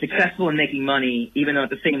that you were successful in making money, even though at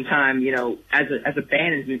the same time, as a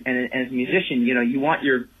band and as a musician, you want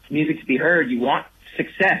your music to be heard. You want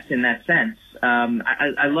success in that sense.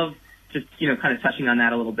 I love just, kind of touching on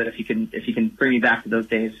that a little bit if you can bring me back to those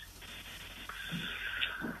days.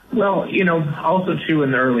 Well, also too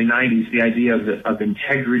in the early 90s, the idea of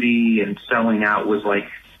integrity and selling out was like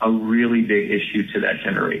a really big issue to that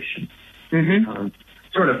generation. Mm-hmm.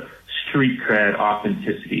 Sort of street cred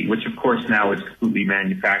authenticity, which of course now is completely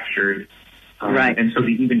manufactured. Right. And so to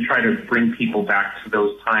even try to bring people back to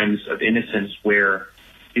those times of innocence where,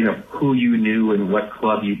 who you knew and what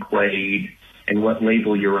club you played and what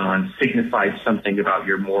label you're on signified something about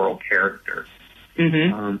your moral character.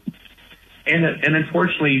 Mm-hmm. And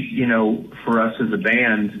unfortunately, for us as a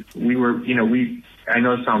band, we were, I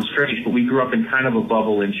know it sounds strange, but we grew up in kind of a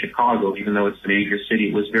bubble in Chicago, even though it's a major city.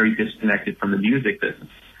 It was very disconnected from the music business.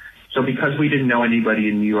 So because we didn't know anybody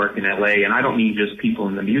in New York and LA, and I don't mean just people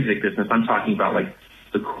in the music business, I'm talking about like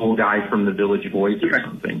the cool guy from the Village Voice or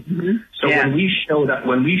something. Mm-hmm. So when we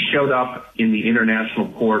showed up in the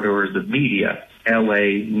international corridors of media,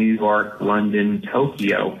 LA, New York, London,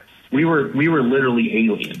 Tokyo, we were literally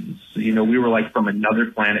aliens. We were like from another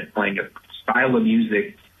planet playing a style of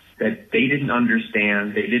music that they didn't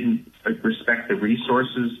understand. They didn't respect the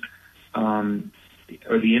resources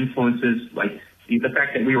or the influences. Like the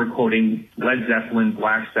fact that we were quoting Led Zeppelin,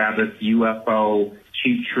 Black Sabbath, UFO,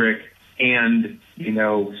 Cheap Trick, and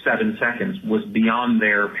 7 Seconds was beyond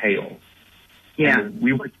their pale. Yeah, and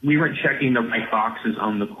we weren't checking the right boxes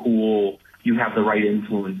on the cool. You have the right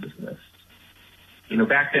influences list.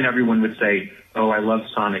 Back then everyone would say, "Oh, I love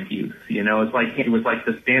Sonic Youth." It was like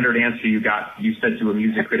the standard answer you said to a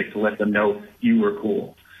music critic to let them know you were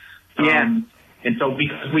cool. Yeah. And so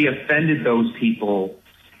because we offended those people,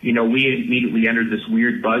 we immediately entered this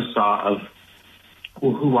weird buzzsaw of,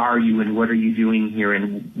 well, who are you and what are you doing here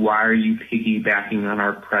and why are you piggybacking on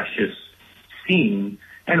our precious scene?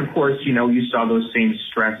 And of course, you saw those same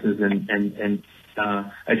stresses and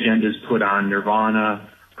agendas put on Nirvana,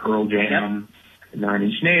 Pearl Jam, Nine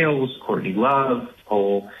Inch Nails, Courtney Love,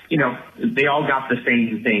 Hole. They all got the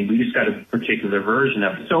same thing. We just got a particular version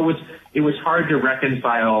of it. So it was hard to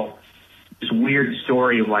reconcile weird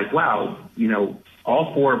story of like, wow,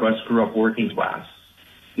 all four of us grew up working class.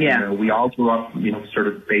 Yeah. We all grew up, sort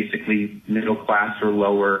of basically middle class or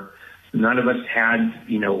lower. None of us had,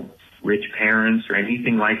 rich parents or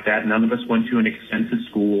anything like that. None of us went to an expensive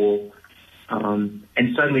school.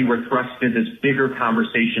 And suddenly we're thrust into this bigger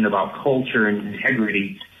conversation about culture and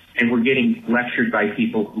integrity, and we're getting lectured by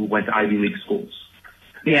people who went to Ivy League schools.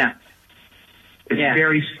 Yeah. It's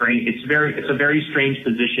very strange. It's a very strange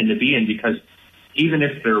position to be in, because even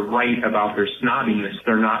if they're right about their snobbiness,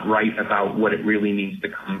 they're not right about what it really means to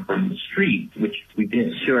come from the street, which we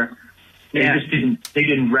did. Sure. They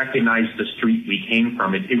didn't recognize the street we came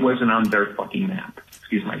from. It wasn't on their fucking map.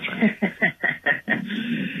 Excuse my French.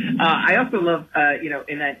 I also love,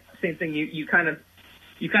 in that same thing, you kind of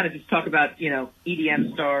just talk about,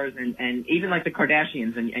 EDM stars and even like the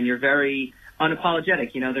Kardashians, and you're very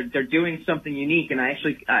unapologetic. They're doing something unique, and I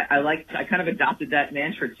kind of adopted that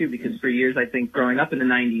mantra too, because for years I think growing up in the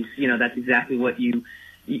 90s, that's exactly what you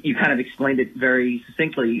kind of explained it very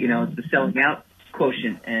succinctly. It's the selling out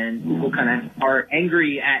quotient, and people kind of are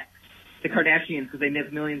angry at the Kardashians because they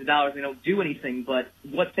make millions of dollars. They don't do anything, but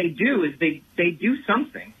what they do is they do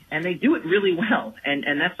something, and they do it really well,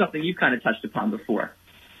 and that's something you kind of touched upon before.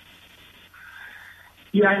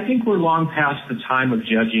 Yeah, I think we're long past the time of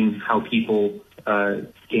judging how people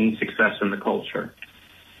gain success in the culture.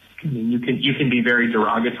 I mean, you can be very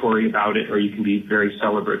derogatory about it, or you can be very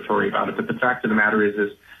celebratory about it. But the fact of the matter is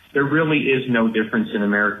there really is no difference in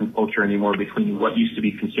American culture anymore between what used to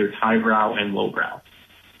be considered highbrow and lowbrow.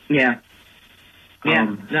 Yeah.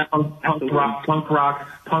 Yeah. Punk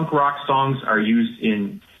rock songs are used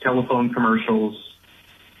in telephone commercials.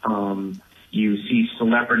 You see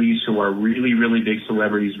celebrities who are really, really big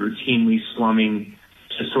celebrities routinely slumming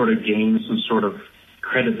to sort of gain some sort of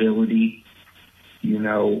credibility,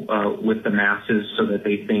 with the masses, so that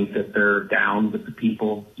they think that they're down with the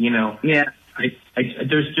people, Yeah.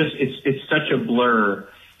 There's just, it's such a blur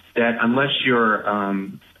that unless you're,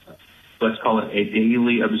 let's call it a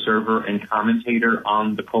daily observer and commentator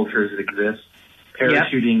on the culture as it exists,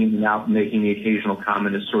 parachuting in and out and making the occasional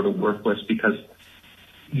comment is sort of worthless, because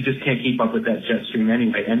you just can't keep up with that jet stream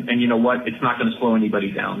anyway. And you know what? It's not going to slow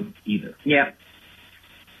anybody down either. Yeah.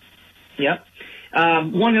 Yep.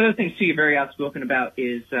 One of the things too you're very outspoken about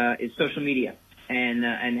is social media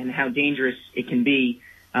and how dangerous it can be.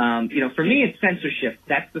 For me, it's censorship.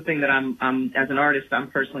 That's the thing that I'm as an artist, I'm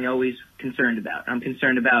personally always concerned about. I'm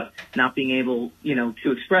concerned about not being able,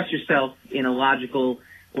 to express yourself in a logical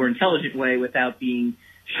or intelligent way without being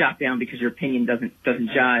shot down because your opinion doesn't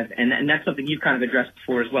jive. And that's something you've kind of addressed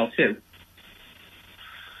before as well too.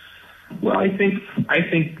 Well, I think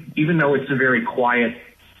even though it's a very quiet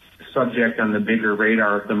subject on the bigger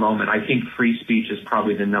radar at the moment, I think free speech is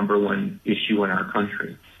probably the number one issue in our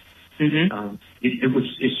country. Mm-hmm.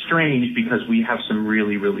 It's strange because we have some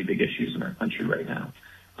really, really big issues in our country right now.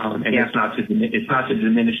 It's not to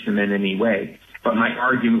diminish them in any way. But my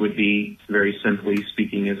argument would be, very simply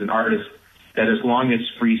speaking as an artist, that as long as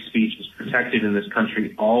free speech is protected in this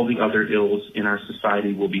country, all the other ills in our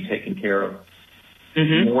society will be taken care of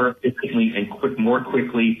more efficiently and more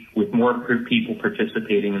quickly, with more people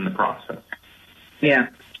participating in the process. Yeah.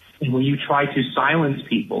 And when you try to silence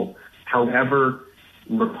people, however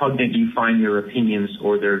repugnant you find their opinions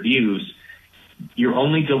or their views, you're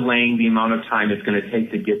only delaying the amount of time it's going to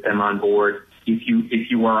take to get them on board if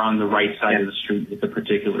you are on the right side of the street with a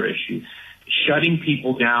particular issue. Shutting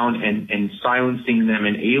people down and silencing them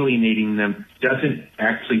and alienating them doesn't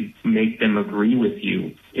actually make them agree with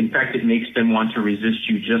you. In fact, it makes them want to resist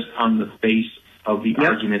you just on the face of the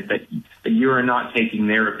argument that you are not taking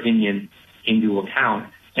their opinion into account.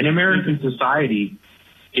 In American society,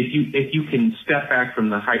 if you can step back from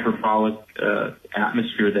the hyperbolic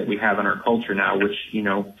atmosphere that we have in our culture now, which,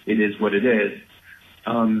 it is what it is,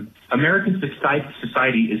 American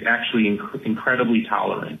society is actually incredibly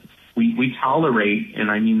tolerant. We tolerate, and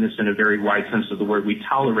I mean this in a very wide sense of the word, we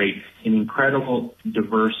tolerate an incredible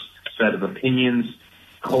diverse set of opinions,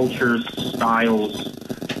 cultures, styles.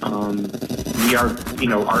 We are,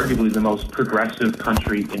 arguably the most progressive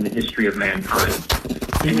country in the history of mankind.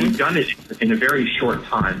 And we've done it in a very short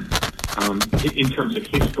time. In terms of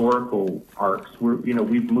historical arcs,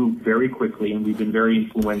 we've moved very quickly and we've been very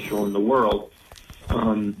influential in the world.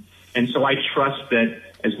 And so I trust that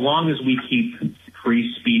as long as we keep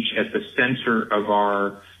free speech at the center of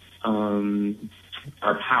our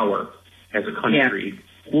power as a country,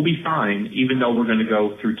 we'll be fine, even though we're going to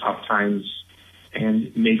go through tough times.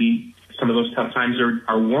 And maybe some of those tough times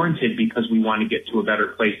are warranted because we want to get to a better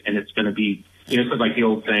place, and it's going to be, it's like the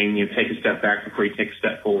old saying, take a step back before you take a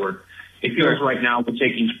step forward. it feels right now we're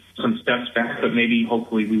taking some steps back, but maybe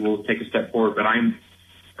hopefully we will take a step forward. But I'm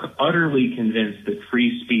utterly convinced that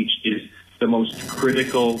free speech is the most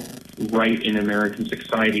critical right in American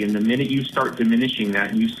society. And the minute you start diminishing that,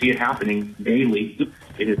 and you see it happening daily,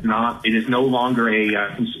 it is no longer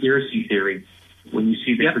a conspiracy theory. When you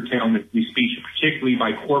see the curtailment of free speech, particularly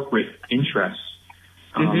by corporate interests,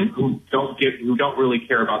 who don't really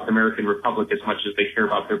care about the American Republic as much as they care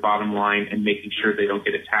about their bottom line and making sure they don't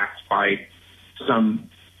get attacked by some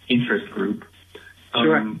interest group.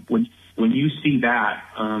 When you see that,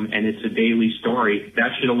 and it's a daily story, that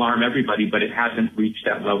should alarm everybody, but it hasn't reached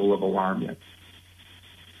that level of alarm yet.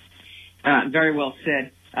 Very well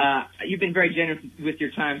said. You've been very generous with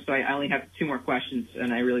your time, so I only have 2 more questions,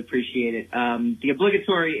 and I really appreciate it. The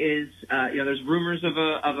obligatory is, there's rumors of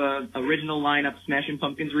a original lineup Smashing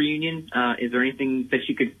Pumpkins reunion. Is there anything that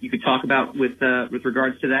you could talk about with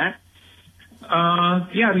regards to that?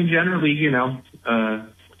 Yeah, I mean, generally, there's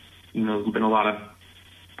been a lot of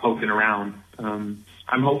poking around.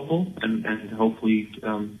 I'm hopeful, and hopefully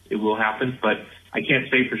it will happen, but I can't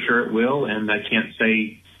say for sure it will, and I can't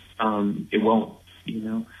say it won't.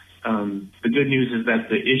 The good news is that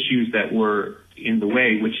the issues that were in the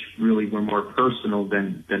way, which really were more personal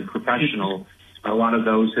than professional, a lot of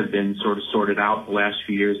those have been sort of sorted out the last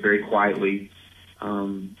few years very quietly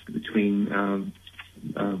between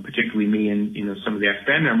particularly me and some of the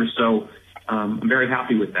ex-band members. So I'm very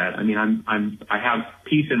happy with that. I mean, I have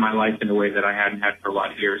peace in my life in a way that I hadn't had for a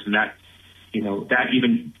lot of years, and that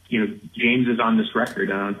even James is on this record.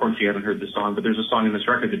 Unfortunately, I haven't heard the song, but there's a song in this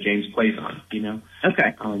record that James plays on.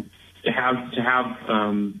 Okay. To have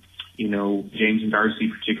James and Darcy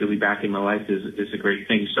particularly back in my life is a great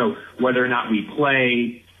thing. So whether or not we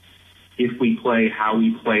play, if we play, how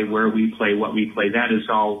we play, where we play, what we play, that is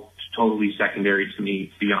all totally secondary to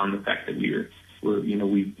me. Beyond the fact that we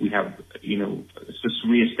have this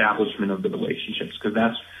reestablishment of the relationships, because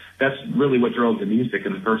that's really what drove the music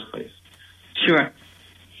in the first place. Sure.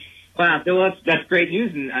 Wow, well, that's great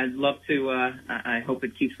news, and I'd love to. I hope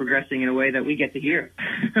it keeps progressing in a way that we get to hear.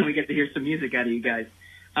 We get to hear some music out of you guys.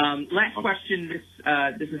 Last question.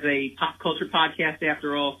 This is a pop culture podcast,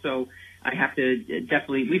 after all, so I have to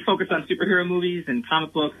definitely. We focus on superhero movies and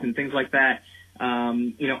comic books and things like that.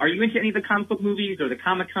 Are you into any of the comic book movies or the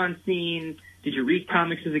Comic-Con scene? Did you read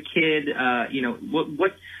comics as a kid?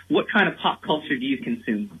 What kind of pop culture do you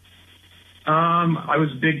consume? I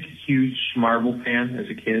was a big, huge Marvel fan as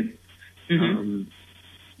a kid.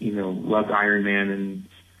 Loved Iron Man and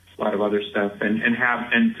a lot of other stuff,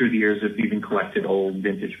 and through the years have even collected old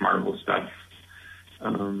vintage Marvel stuff.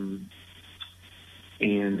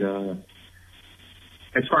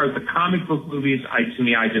 As far as the comic book movies, I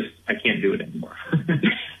can't do it anymore.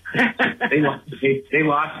 They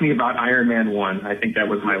lost me about Iron Man 1. I think that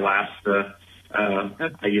was my last. I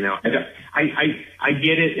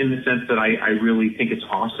get it in the sense that I really think it's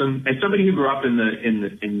awesome. As somebody who grew up in the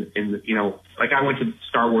like I went to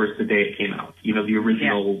Star Wars the day it came out. The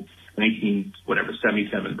original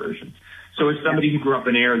 1977 version. So as somebody who grew up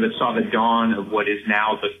in an era that saw the dawn of what is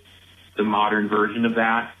now the modern version of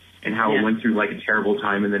that, and how it went through like a terrible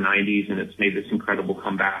time in the 90s, and it's made this incredible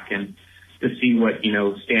comeback, and to see what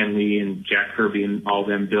Stan Lee and Jack Kirby and all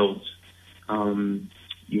them built.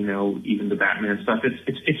 Even the Batman stuff.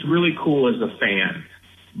 It's really cool as a fan,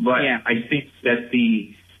 but I think that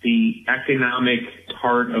the economic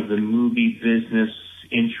part of the movie business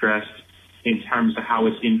interest in terms of how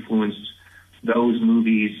it's influenced those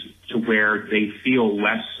movies to where they feel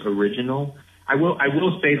less original. I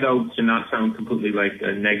will say though, to not sound completely like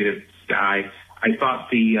a negative guy, I thought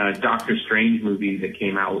the Doctor Strange movie that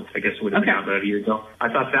came out, I guess it would have been out about a year ago, I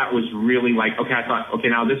thought that was really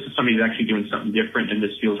now this is somebody who's actually doing something different, and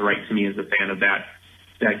this feels right to me as a fan of that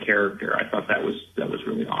character. I thought that was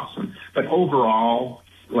really awesome. But overall,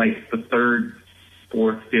 like the third,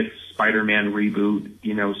 fourth, fifth Spider-Man reboot,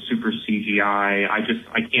 super CGI,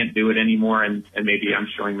 I can't do it anymore, and maybe I'm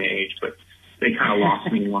showing my age, but they kind of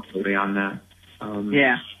lost me along the way on that.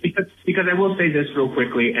 Because I will say this real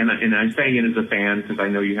quickly, and I'm saying it as a fan because I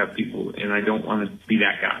know you have people, and I don't want to be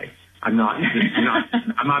that guy. I'm not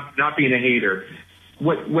being a hater.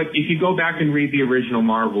 What if you go back and read the original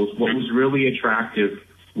Marvels, what was really attractive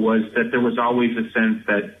was that there was always a sense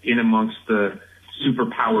that in amongst the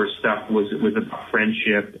superpower stuff was about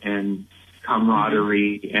friendship and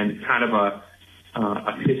camaraderie and kind of a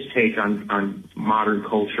piss take on modern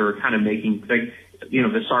culture, kind of making the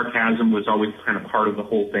sarcasm was always kind of part of the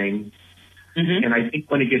whole thing. And I think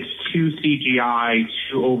when it gets too CGI,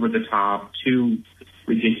 too over the top, too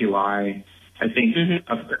ridiculous, I think an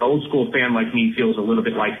old school fan like me feels a little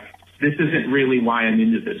bit like this isn't really why I'm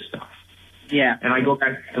into this stuff. Yeah. And I go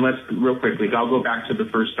back, and real quickly, I'll go back to the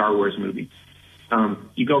first Star Wars movie.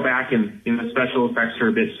 You go back and the special effects are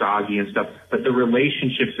a bit soggy and stuff, but the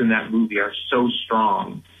relationships in that movie are so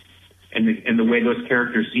strong. And the way those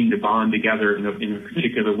characters seem to bond together in a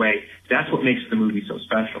particular way, that's what makes the movie so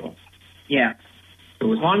special. Yeah.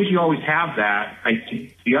 So as long as you always have that, I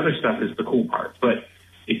think the other stuff is the cool part. But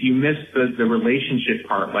if you miss the relationship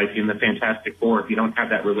part, like in the Fantastic Four, if you don't have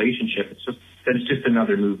that relationship, it's just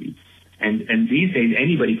another movie. And these days,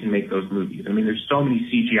 anybody can make those movies. I mean, there's so many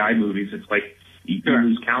CGI movies, it's like you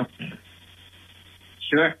lose count.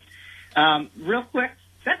 Sure. Real quick,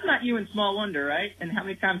 that's not you in Small Wonder, right? And how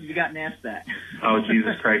many times have you gotten asked that? Oh,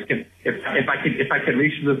 Jesus Christ! If I could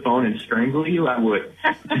reach the phone and strangle you, I would.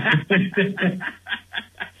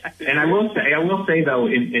 And I will say though,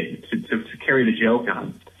 to carry the joke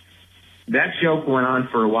on, that joke went on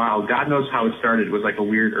for a while. God knows how it started. It was like a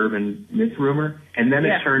weird urban myth rumor, and then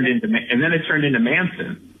it turned into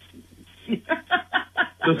Manson.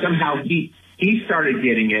 So somehow he started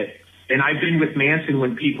getting it. And I've been with Manson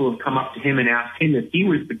when people have come up to him and asked him if he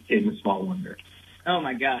was the kid in Small Wonder. Oh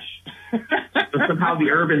my gosh! So somehow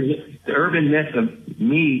the urban myth of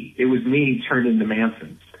me, it was me, turned into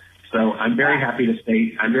Manson. So I'm very happy to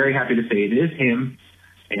say it is him,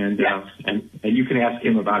 and you can ask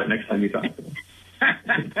him about it next time you talk to him.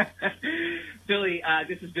 Billy,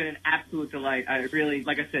 this has been an absolute delight. I really,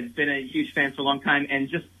 like I said, been a huge fan for a long time, and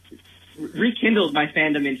just rekindled my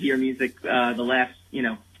fandom into your music the last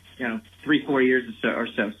 3-4 years or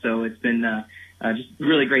so. So it's been just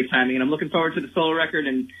really great timing, and I'm looking forward to the solo record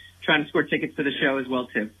and trying to score tickets to the show as well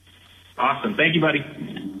too. Awesome, thank you, buddy.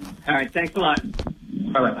 All right, thanks a lot.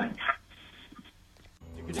 Bye.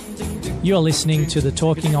 You're listening to the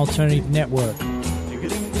Talking Alternative Network.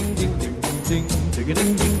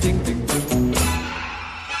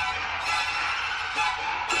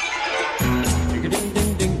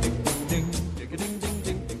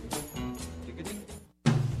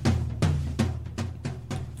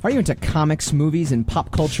 Are you into comics, movies, and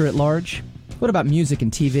pop culture at large? What about music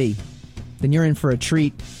and TV? Then you're in for a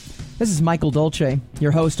treat. This is Michael Dolce, your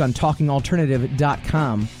host on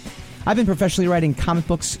TalkingAlternative.com. I've been professionally writing comic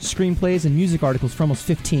books, screenplays, and music articles for almost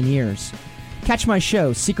 15 years. Catch my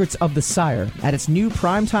show, Secrets of the Sire, at its new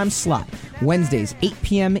primetime slot, Wednesdays, 8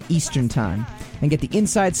 p.m. Eastern Time, and get the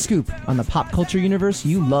inside scoop on the pop culture universe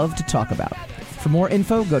you love to talk about. For more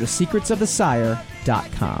info, go to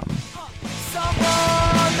secretsofthesire.com.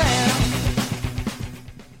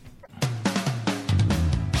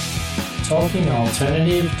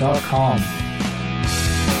 TalkingAlternative.com.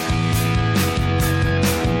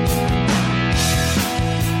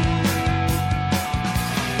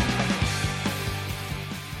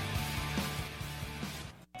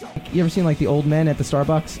 You ever seen like the old men at the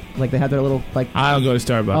Starbucks? Like they have their little like. I don't go to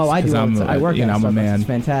Starbucks. Oh, I do. I work at I'm Starbucks. a man. It's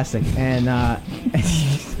fantastic, and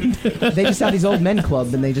they just have these old men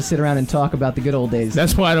club, and they just sit around and talk about the good old days.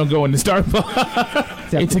 That's why I don't go into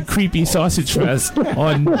Starbucks. It's a creepy sausage fest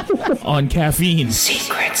on caffeine.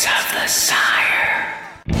 Secrets of the Sire.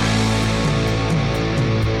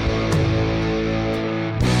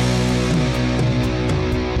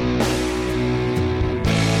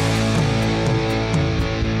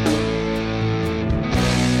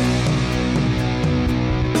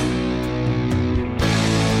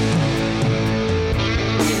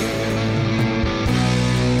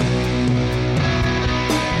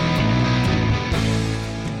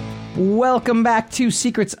 Welcome back to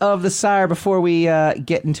Secrets of the Sire. Before we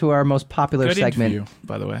get into our most popular Good segment, interview,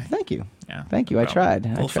 by the way. Thank you. Yeah, Thank you. I tried.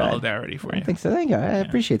 Full solidarity for you. I think so. Thank you. I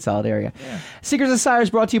appreciate solidarity. Yeah. Secrets of the Sire is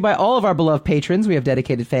brought to you by all of our beloved patrons. We have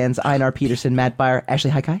dedicated fans: Einar Peterson, Matt Beyer,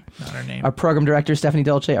 Ashley Haikai. Not our name. Our program director, Stephanie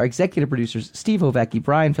Dolce. Our executive producers, Steve Ovecki,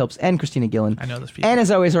 Brian Phillips, and Christina Gillen. I know those people. And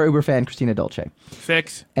as always, our Uber fan, Christina Dolce.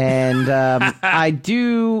 Fix. And I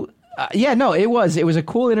do... it was a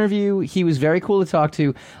cool interview. He was very cool to talk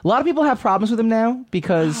to. A lot of people have problems with him now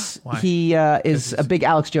because he is a big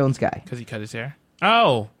Alex Jones guy. Because he cut his hair?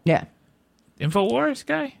 Oh. Yeah. InfoWars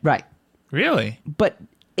guy? Right. Really? But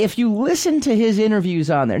if you listen to his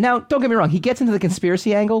interviews on there... Now, don't get me wrong. He gets into the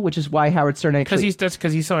conspiracy angle, which is why Howard Stern actually...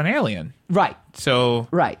 Because he saw an alien. Right. So...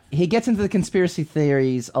 Right. He gets into the conspiracy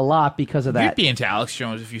theories a lot because of that. You'd be into Alex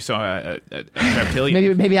Jones if you saw a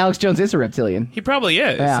reptilian. maybe Alex Jones is a reptilian. He probably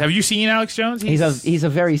is. Yeah. Have you seen Alex Jones? He's a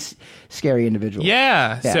very scary individual.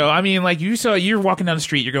 Yeah. So, I mean, like, you're walking down the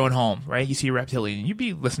street, you're going home, right? You see a reptilian. You'd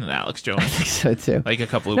be listening to Alex Jones. I think so, too. Like a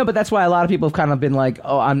couple of... No, but that's why a lot of people have kind of been like,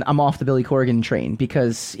 oh, I'm off the Billy Corgan train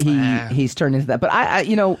because he's turned into that. But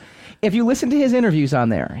I if you listen to his interviews on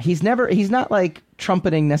there, he's not like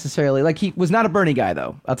trumpeting necessarily. Like, he was not a Bernie guy,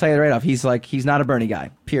 though. I'll tell you right off. He's not a Bernie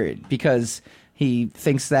guy, period. Because he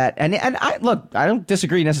thinks that, and I don't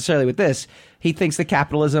disagree necessarily with this. He thinks that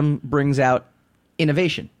capitalism brings out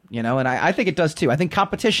innovation, and I think it does too. I think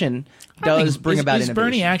competition does bring about innovation. Is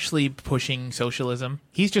Bernie actually pushing socialism?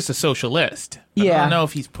 He's just a socialist. Yeah. I don't know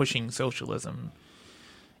if he's pushing socialism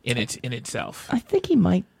in itself. I think he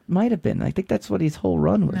might have been. I think that's what his whole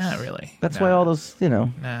run was. Not really. That's why all those, Nah,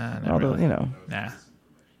 not really. Nah.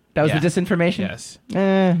 That was Yeah. the disinformation? Yes.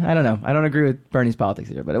 I don't know. I don't agree with Bernie's politics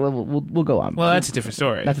here, but we'll go on. Well, that's a different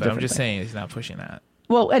story. That's a but different I'm just thing. saying he's not pushing that.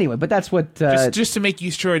 Well, anyway, but that's what... just to make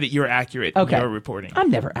you sure that you're accurate in your reporting. I'm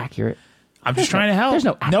never accurate. I'm just trying to help. There's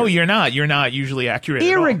no accurate. No, you're not. You're not usually accurate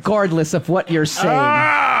at all. Irregardless of what you're saying.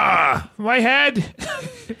 My head.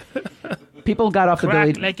 People got off the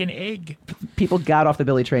Cracked Billy... like an egg. People got off the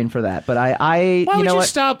Billy train for that, but I Why you would know you what?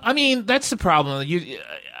 stop? I mean, that's the problem.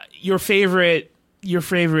 Your favorite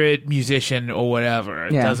musician or whatever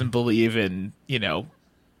doesn't believe in,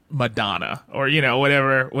 Madonna or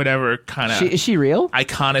whatever kind of is she real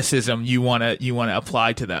iconicism you want to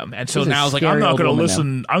apply to them, and so She's a now it's like scary I'm not old going to woman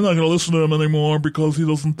listen. I'm not going to listen to him anymore because he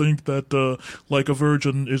doesn't think that Like a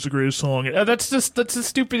Virgin is the greatest song. That's the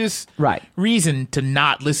stupidest reason to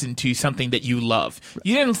not listen to something that you love.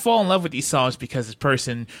 You didn't fall in love with these songs because this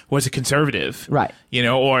person was a conservative,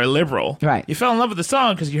 or a liberal. You fell in love with the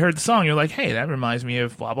song because you heard the song. You're like, hey, that reminds me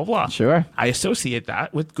of blah blah blah. Sure, I associate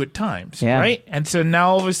that with good times, Yeah. right? And so now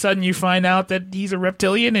all of a sudden you find out that he's a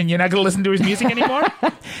reptilian and you're not going to listen to his music anymore?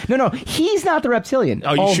 No, he's not the reptilian.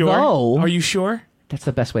 Are you sure? Are you sure? That's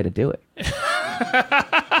the best way to do it.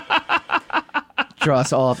 Draw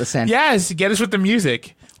us all up the scent. Yes, get us with the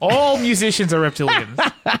music. All musicians are reptilians.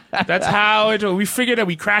 That's how we figured out.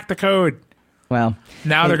 We cracked the code. Well,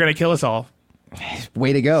 now they're going to kill us all.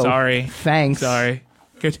 Way to go. Sorry. Thanks. Sorry.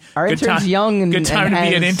 Good. Our good intern's time, young and good time to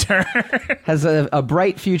be an has- intern. Has a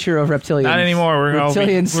bright future of reptilians. Not anymore.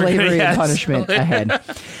 Reptilian slavery and punishment ahead.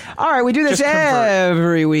 All right, we do this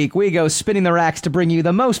every week. We go spinning the racks to bring you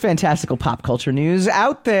the most fantastical pop culture news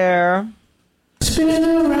out there. Spin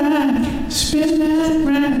the rack, spin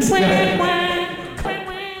that rack.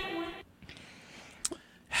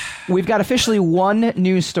 We've got officially one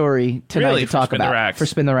news story tonight Really? to talk For Spin the about Racks. for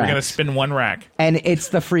Spin the We're Racks. going to spin one rack. And it's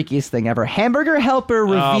the freakiest thing ever. Hamburger Helper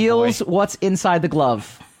reveals what's inside the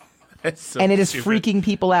glove. That's so and it is stupid. freaking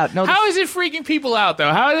people out. No, How is it freaking people out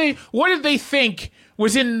though? What did they think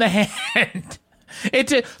was in the hand?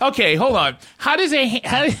 Okay, hold on. How does a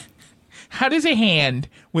hand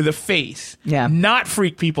with a face not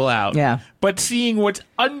freak people out? Yeah. But seeing what's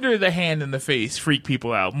under the hand and the face freak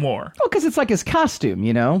people out more. Well, because it's like his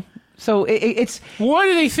costume, So it's. What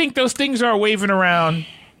do they think those things are waving around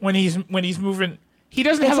when he's moving? He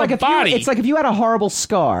doesn't have a body. It's like if you had a horrible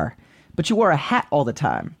scar, but you wore a hat all the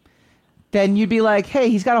time. Then you'd be like, hey,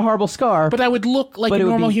 he's got a horrible scar. But I would look like a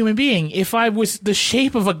normal human being. If I was the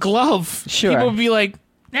shape of a glove, people would be like,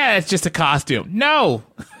 it's just a costume. No.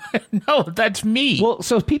 No, that's me. Well,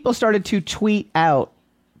 so people started to tweet out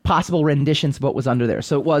possible renditions of what was under there.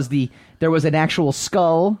 So it was there was an actual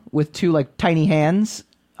skull with two tiny hands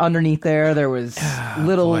underneath there. There was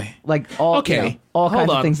little all kinds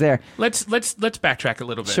of things there. Let's backtrack a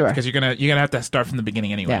little bit, Sure. because you're gonna have to start from the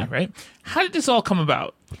beginning anyway, right? How did this all come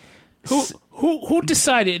about? Who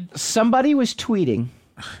decided? Somebody was tweeting,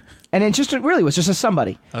 and it was just a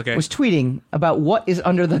somebody. Okay. Was tweeting about what is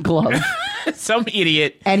under the glove. Some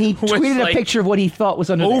idiot, and he tweeted a picture of what he thought was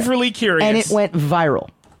under there. Overly curious, and it went viral.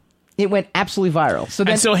 It went absolutely viral.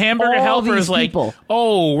 So Hamburger Helper is like, people,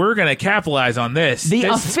 we're gonna capitalize on this. The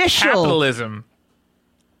this official is capitalism.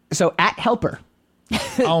 So at Helper.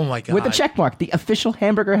 Oh my god! With the check mark, the official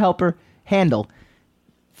Hamburger Helper handle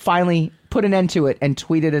finally put an end to it and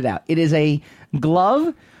tweeted it out. It is a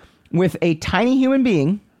glove with a tiny human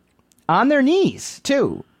being on their knees,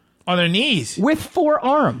 too. On their knees? With 4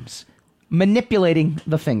 arms, manipulating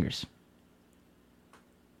the fingers.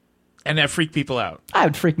 And that freaked people out. That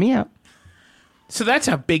would freak me out. So that's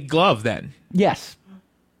a big glove, then. Yes.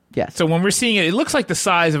 Yes. So when we're seeing it, it looks like the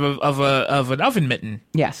size of an oven mitten.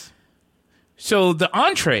 Yes. So the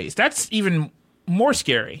entrees, that's even more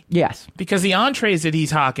scary. Yes. Because the entrees that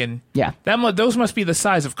he's hawking, those must be the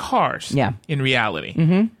size of cars. Yeah. In reality.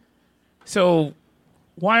 Mm-hmm. So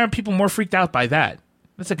why aren't people more freaked out by that?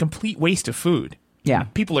 That's a complete waste of food. Yeah.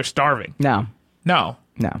 People are starving. No.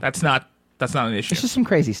 That's not an issue. It's just some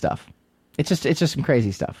crazy stuff. It's just some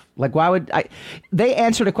crazy stuff. Like, why would I? They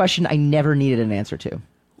answered a question I never needed an answer to.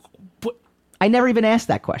 I never even asked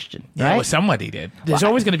that question. Yeah, right? well, somebody did. There's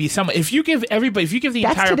always going to be someone. If you give the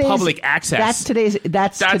entire public access, that's today's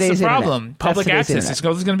the problem. Internet. Public access. There's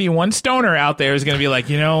going to be one stoner out there who's going to be like,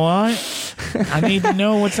 you know what? I need to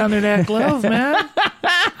know what's under that glove, man.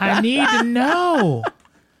 I need to know.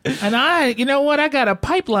 And you know what? I got a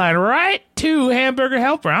pipeline right to Hamburger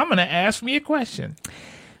Helper. I'm going to ask me a question.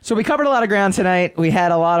 So we covered a lot of ground tonight. We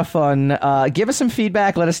had a lot of fun. Give us some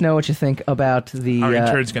feedback. Let us know what you think about the. Our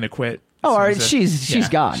intern's going to quit. Oh, all right. She's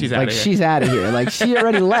gone. She's out of here. She's out of here. Like she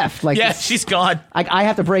already left. Like yeah, she's gone. I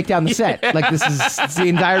have to break down the set. Like this is the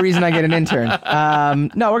entire reason I get an intern.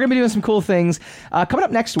 No, we're gonna be doing some cool things coming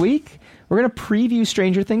up next week. We're going to preview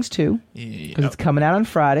Stranger Things 2 because it's coming out on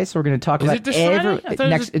Friday. So we're going to talk about it this Friday?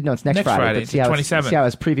 No, it's next Friday. It's the 27th. See how I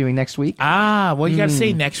was previewing next week? Well, you got to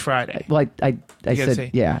say next Friday. Well, I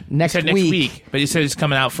said, next week. But you said it's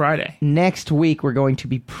coming out Friday. Next week, we're going to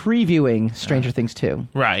be previewing Stranger Things 2.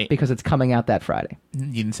 Right. Because it's coming out that Friday.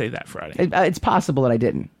 You didn't say that Friday. It's possible that I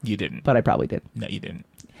didn't. You didn't. But I probably did. No, you didn't.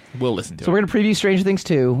 We'll listen to it. So we're going to preview Stranger Things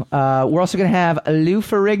 2. We're also going to have Lou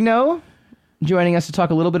Ferrigno joining us to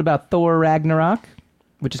talk a little bit about Thor Ragnarok,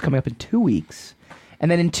 which is coming up in 2 weeks.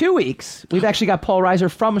 And then in 2 weeks, we've actually got Paul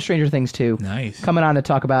Reiser from Stranger Things 2 coming on to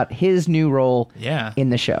talk about his new role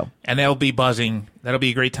in the show. And they'll be buzzing. That'll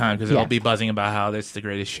be a great time because they'll be buzzing about how it's the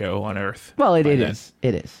greatest show on Earth. Well, it is.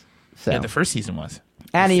 It is. So. Yeah, the first season was.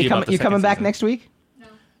 Annie, you coming back next week? No.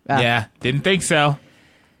 Yeah, didn't think so.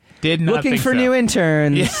 Did not Looking think for so. new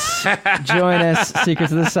interns. Join us,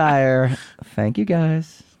 Secrets of the Sire. Thank you,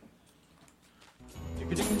 guys.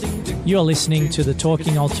 You're listening to the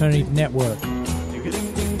Talking Alternative Network.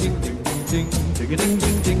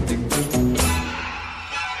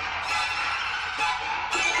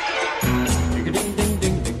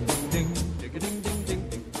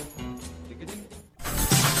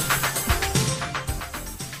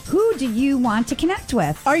 Who do you want to connect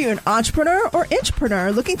with? Are you an entrepreneur or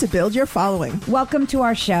intrapreneur looking to build your following? Welcome to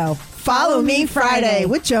our show. Follow Me Friday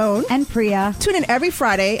with Joan and Priya. Tune in every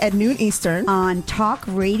Friday at noon Eastern on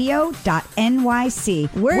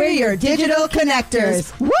talkradio.nyc. We're your digital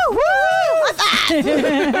connectors. Woo woo! What's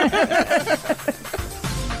that?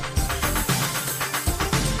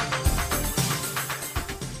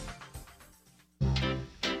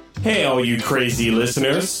 Hey, all you crazy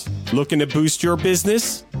listeners. Looking to boost your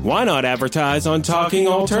business? Why not advertise on Talking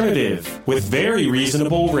Alternative with very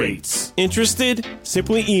reasonable rates? Interested?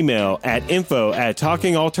 Simply email at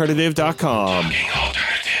info@talkingalternative.com. Talking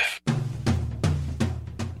Alternative.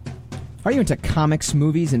 Are you into comics,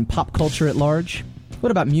 movies, and pop culture at large?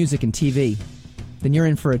 What about music and TV? Then you're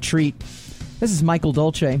in for a treat. This is Michael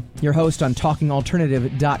Dolce, your host on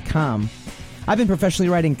talkingalternative.com. I've been professionally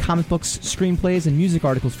writing comic books, screenplays, and music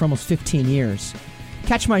articles for almost 15 years.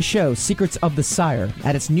 Catch my show, Secrets of the Sire,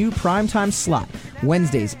 at its new primetime slot,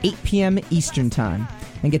 Wednesdays, 8 p.m. Eastern Time,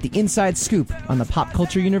 and get the inside scoop on the pop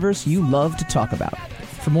culture universe you love to talk about.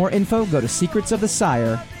 For more info, go to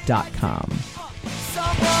secretsofthesire.com.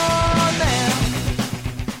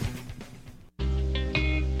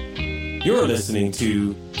 You're listening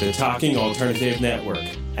to the Talking Alternative Network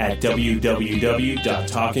at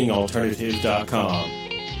www.talkingalternative.com.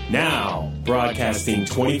 Now, broadcasting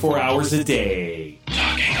 24 hours a day.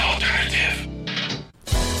 Talking Alternative.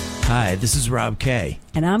 Hi, this is Rob Kay.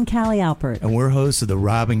 And I'm Callie Alpert. And we're hosts of The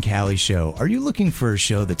Rob and Callie Show. Are you looking for a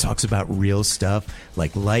show that talks about real stuff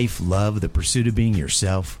like life, love, the pursuit of being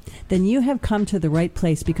yourself? Then you have come to the right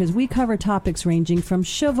place because we cover topics ranging from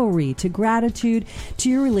chivalry to gratitude to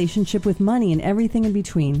your relationship with money and everything in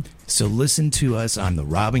between. So listen to us on The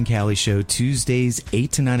Rob and Callie Show, Tuesdays,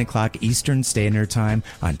 8 to 9 o'clock Eastern Standard Time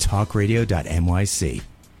on talkradio.nyc.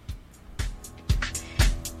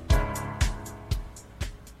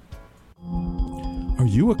 Are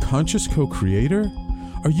you a conscious co-creator?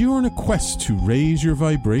 Are you on a quest to raise your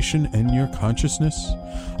vibration and your consciousness?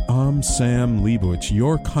 I'm Sam Leibowitz,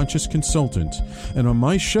 your conscious consultant, and on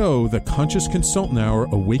my show, The Conscious Consultant Hour,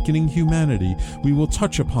 Awakening Humanity, we will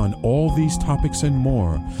touch upon all these topics and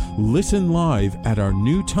more. Listen live at our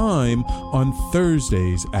new time on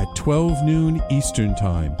Thursdays at 12 noon Eastern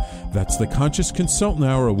Time. That's The Conscious Consultant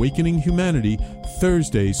Hour, Awakening Humanity,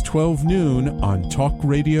 Thursdays, 12 noon on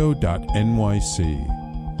talkradio.nyc.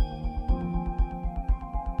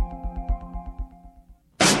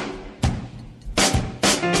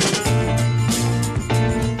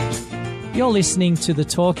 You're listening to the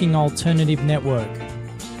Talking Alternative Network.